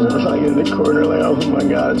crashes like in the corner, like, oh my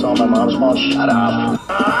god, it's all my mom's fault? Shut up.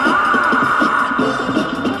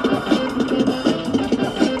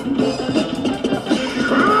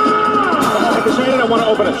 I decided I want to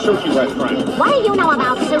open a sushi restaurant. What do you know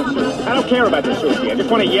about sushi? I don't care about the sushi. I just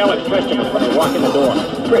want to yell at customers when they walk in the door.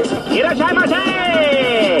 Chris.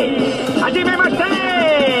 Irashaimase!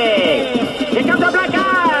 Hajimemashite! Here comes the black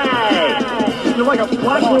guy! You're like a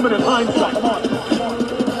black woman in hindsight. Come on.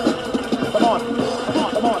 Come on. Come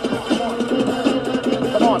on. Come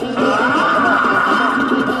on.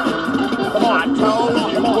 Come on. I told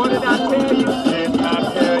you. What did I tell you? Did I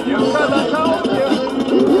tell you? Cause I told you.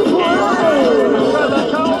 Cause I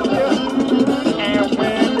told you. And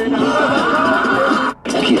when did I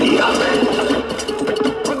Giddy up.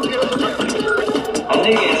 I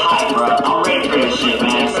think it's hot, bro. I'm ready for this shit,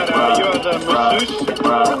 man. You're the masseuse.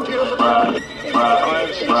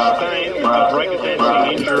 I've sustained a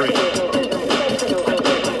breakdancing injury.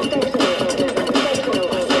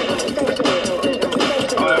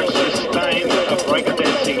 I've sustained a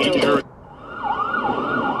breakdancing injury.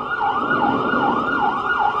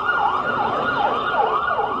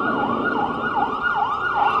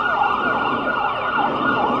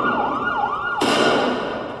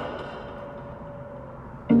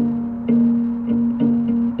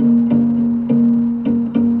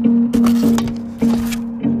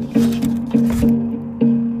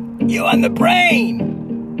 on the brain.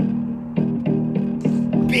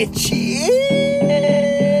 Bitches,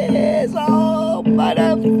 oh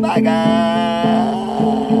motherfucker.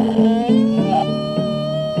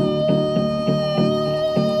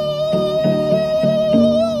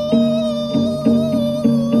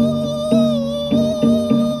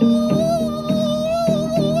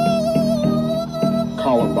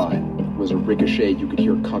 Columbine was a ricochet you could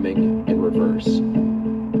hear coming in reverse.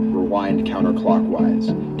 Rewind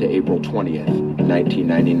counterclockwise to April 20th,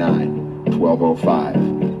 1999,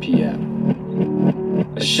 12:05 p.m.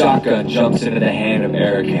 A shotgun jumps into the hand of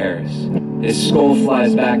Eric Harris. His skull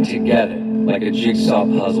flies back together like a jigsaw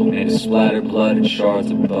puzzle made of splattered blood and shards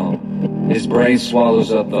of bone. His brain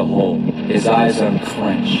swallows up the whole. His eyes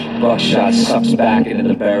unclench. Buckshot sucks back into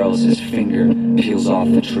the barrel as his finger peels off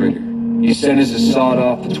the trigger. He centers a sawed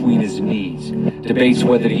off between his knees, debates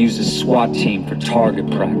whether to use a SWAT team for target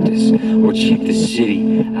practice or cheat the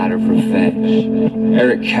city out of revenge.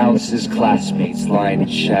 Eric counts his classmates lying in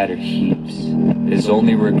shattered heaps. His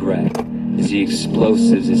only regret is the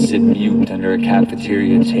explosives that sit mute under a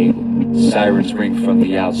cafeteria table. Sirens ring from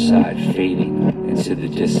the outside, fading into the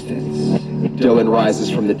distance. Dylan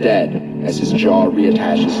rises from the dead as his jaw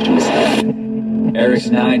reattaches to his head. Eric's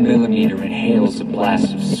 9mm inhales a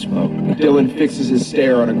blast of smoke. Dylan fixes his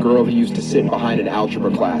stare on a girl who used to sit behind an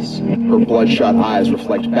algebra class. Her bloodshot eyes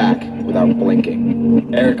reflect back without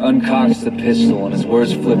blinking. Eric uncocks the pistol and his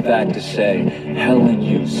words flip back to say, Helen,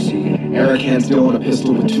 you see. Eric hands Dylan a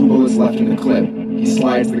pistol with 2 bullets left in the clip. He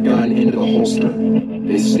slides the gun into the holster.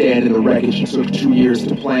 They stand in the wreckage it took 2 years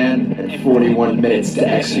to plan and 41 minutes to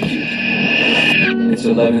execute. It's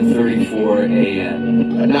 11:34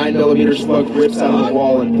 a.m. A 9mm slug rips out of the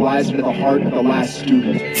wall and flies into the heart of the last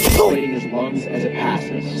student, inflating his lungs as it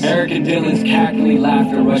passes. Eric and Dylan's cackling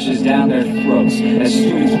laughter rushes down their throats as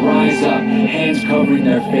students rise up, hands covering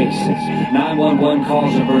their faces. 911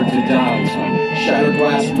 calls avert to dial tone. Shattered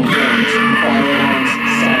glass from the guns, fire alarms,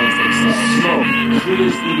 silence themselves. Smoke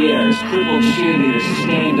clears the air as crippled cheerleaders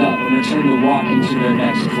stand up and return to walking to their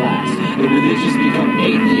next class. The religious become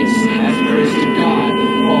atheists as prayers to God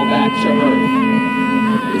fall back to earth.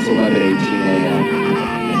 It's 11:18 a.m.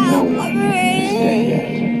 and no one is dead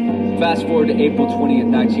yet. Fast forward to April 20th,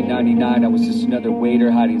 1999, I was just another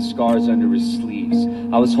waiter hiding scars under his sleeves.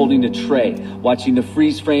 I was holding a tray, watching the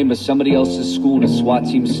freeze frame of somebody else's school in a SWAT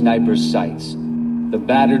team sniper's sights. The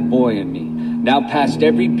battered boy in me, now past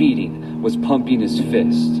every beating, was pumping his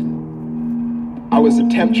fist. I was a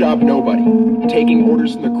temp job nobody, taking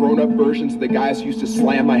orders from the grown-up versions of the guys who used to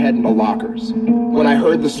slam my head in the lockers. When I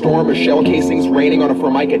heard the storm of shell casings raining on a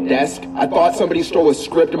Formica desk, I thought somebody stole a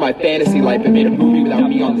script of my fantasy life and made a movie without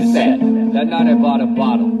me on the set. That night I bought a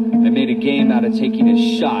bottle. I made a game out of taking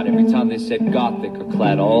a shot every time they said gothic or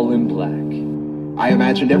clad all in black. I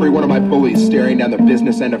imagined every one of my bullies staring down the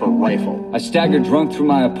business end of a rifle. I staggered drunk through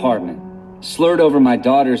my apartment, slurred over my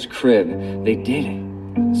daughter's crib. They did it.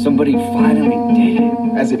 Somebody finally did it.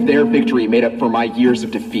 As if their victory made up for my years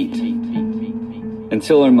of defeat.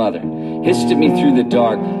 Until her mother hissed at me through the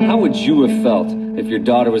dark, how would you have felt if your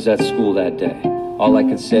daughter was at school that day? All I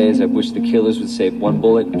could say is I wish the killers would save one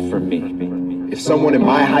bullet for me. If someone in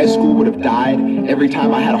my high school would have died every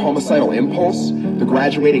time I had a homicidal impulse, the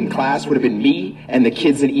graduating class would have been me and the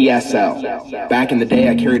kids in ESL. Back in the day,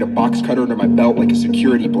 I carried a box cutter under my belt like a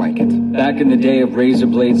security blanket. Back in the day of razor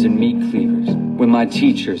blades and meat cleavers, when my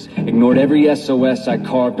teachers ignored every SOS I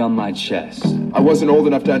carved on my chest. I wasn't old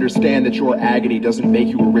enough to understand that your agony doesn't make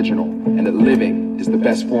you original, and that living is the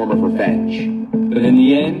best form of revenge. But in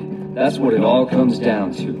the end, that's what it all comes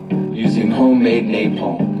down to. Using homemade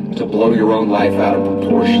napalm to blow your own life out of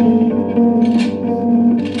proportion.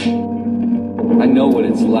 I know what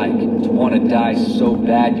it's like to want to die so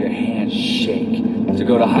bad your hands shake. To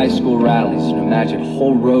go to high school rallies and imagine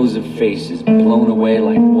whole rows of faces blown away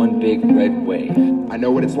like one big red wave. I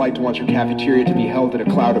know what it's like to want your cafeteria to be held in a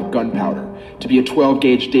cloud of gunpowder, to be a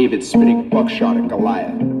 12-gauge David spitting buckshot at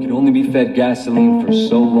Goliath. You can only be fed gasoline for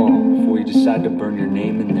so long before you decide to burn your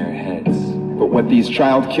name in their heads. But what these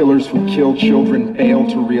child killers who kill children fail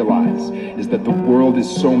to realize is that the world is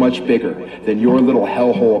so much bigger than your little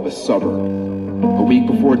hellhole of a suburb. A week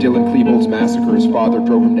before Dylan Klebold's massacre, his father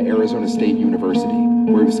drove him to Arizona State University,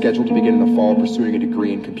 where he was scheduled to begin in the fall pursuing a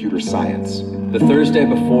degree in computer science. The Thursday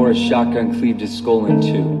before a shotgun cleaved his skull in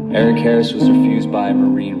two, Eric Harris was refused by a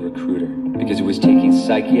Marine recruiter because he was taking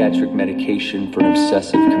psychiatric medication for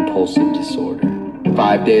obsessive-compulsive disorder.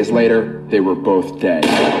 5 days later, they were both dead.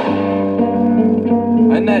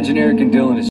 I imagine Eric and Dylan as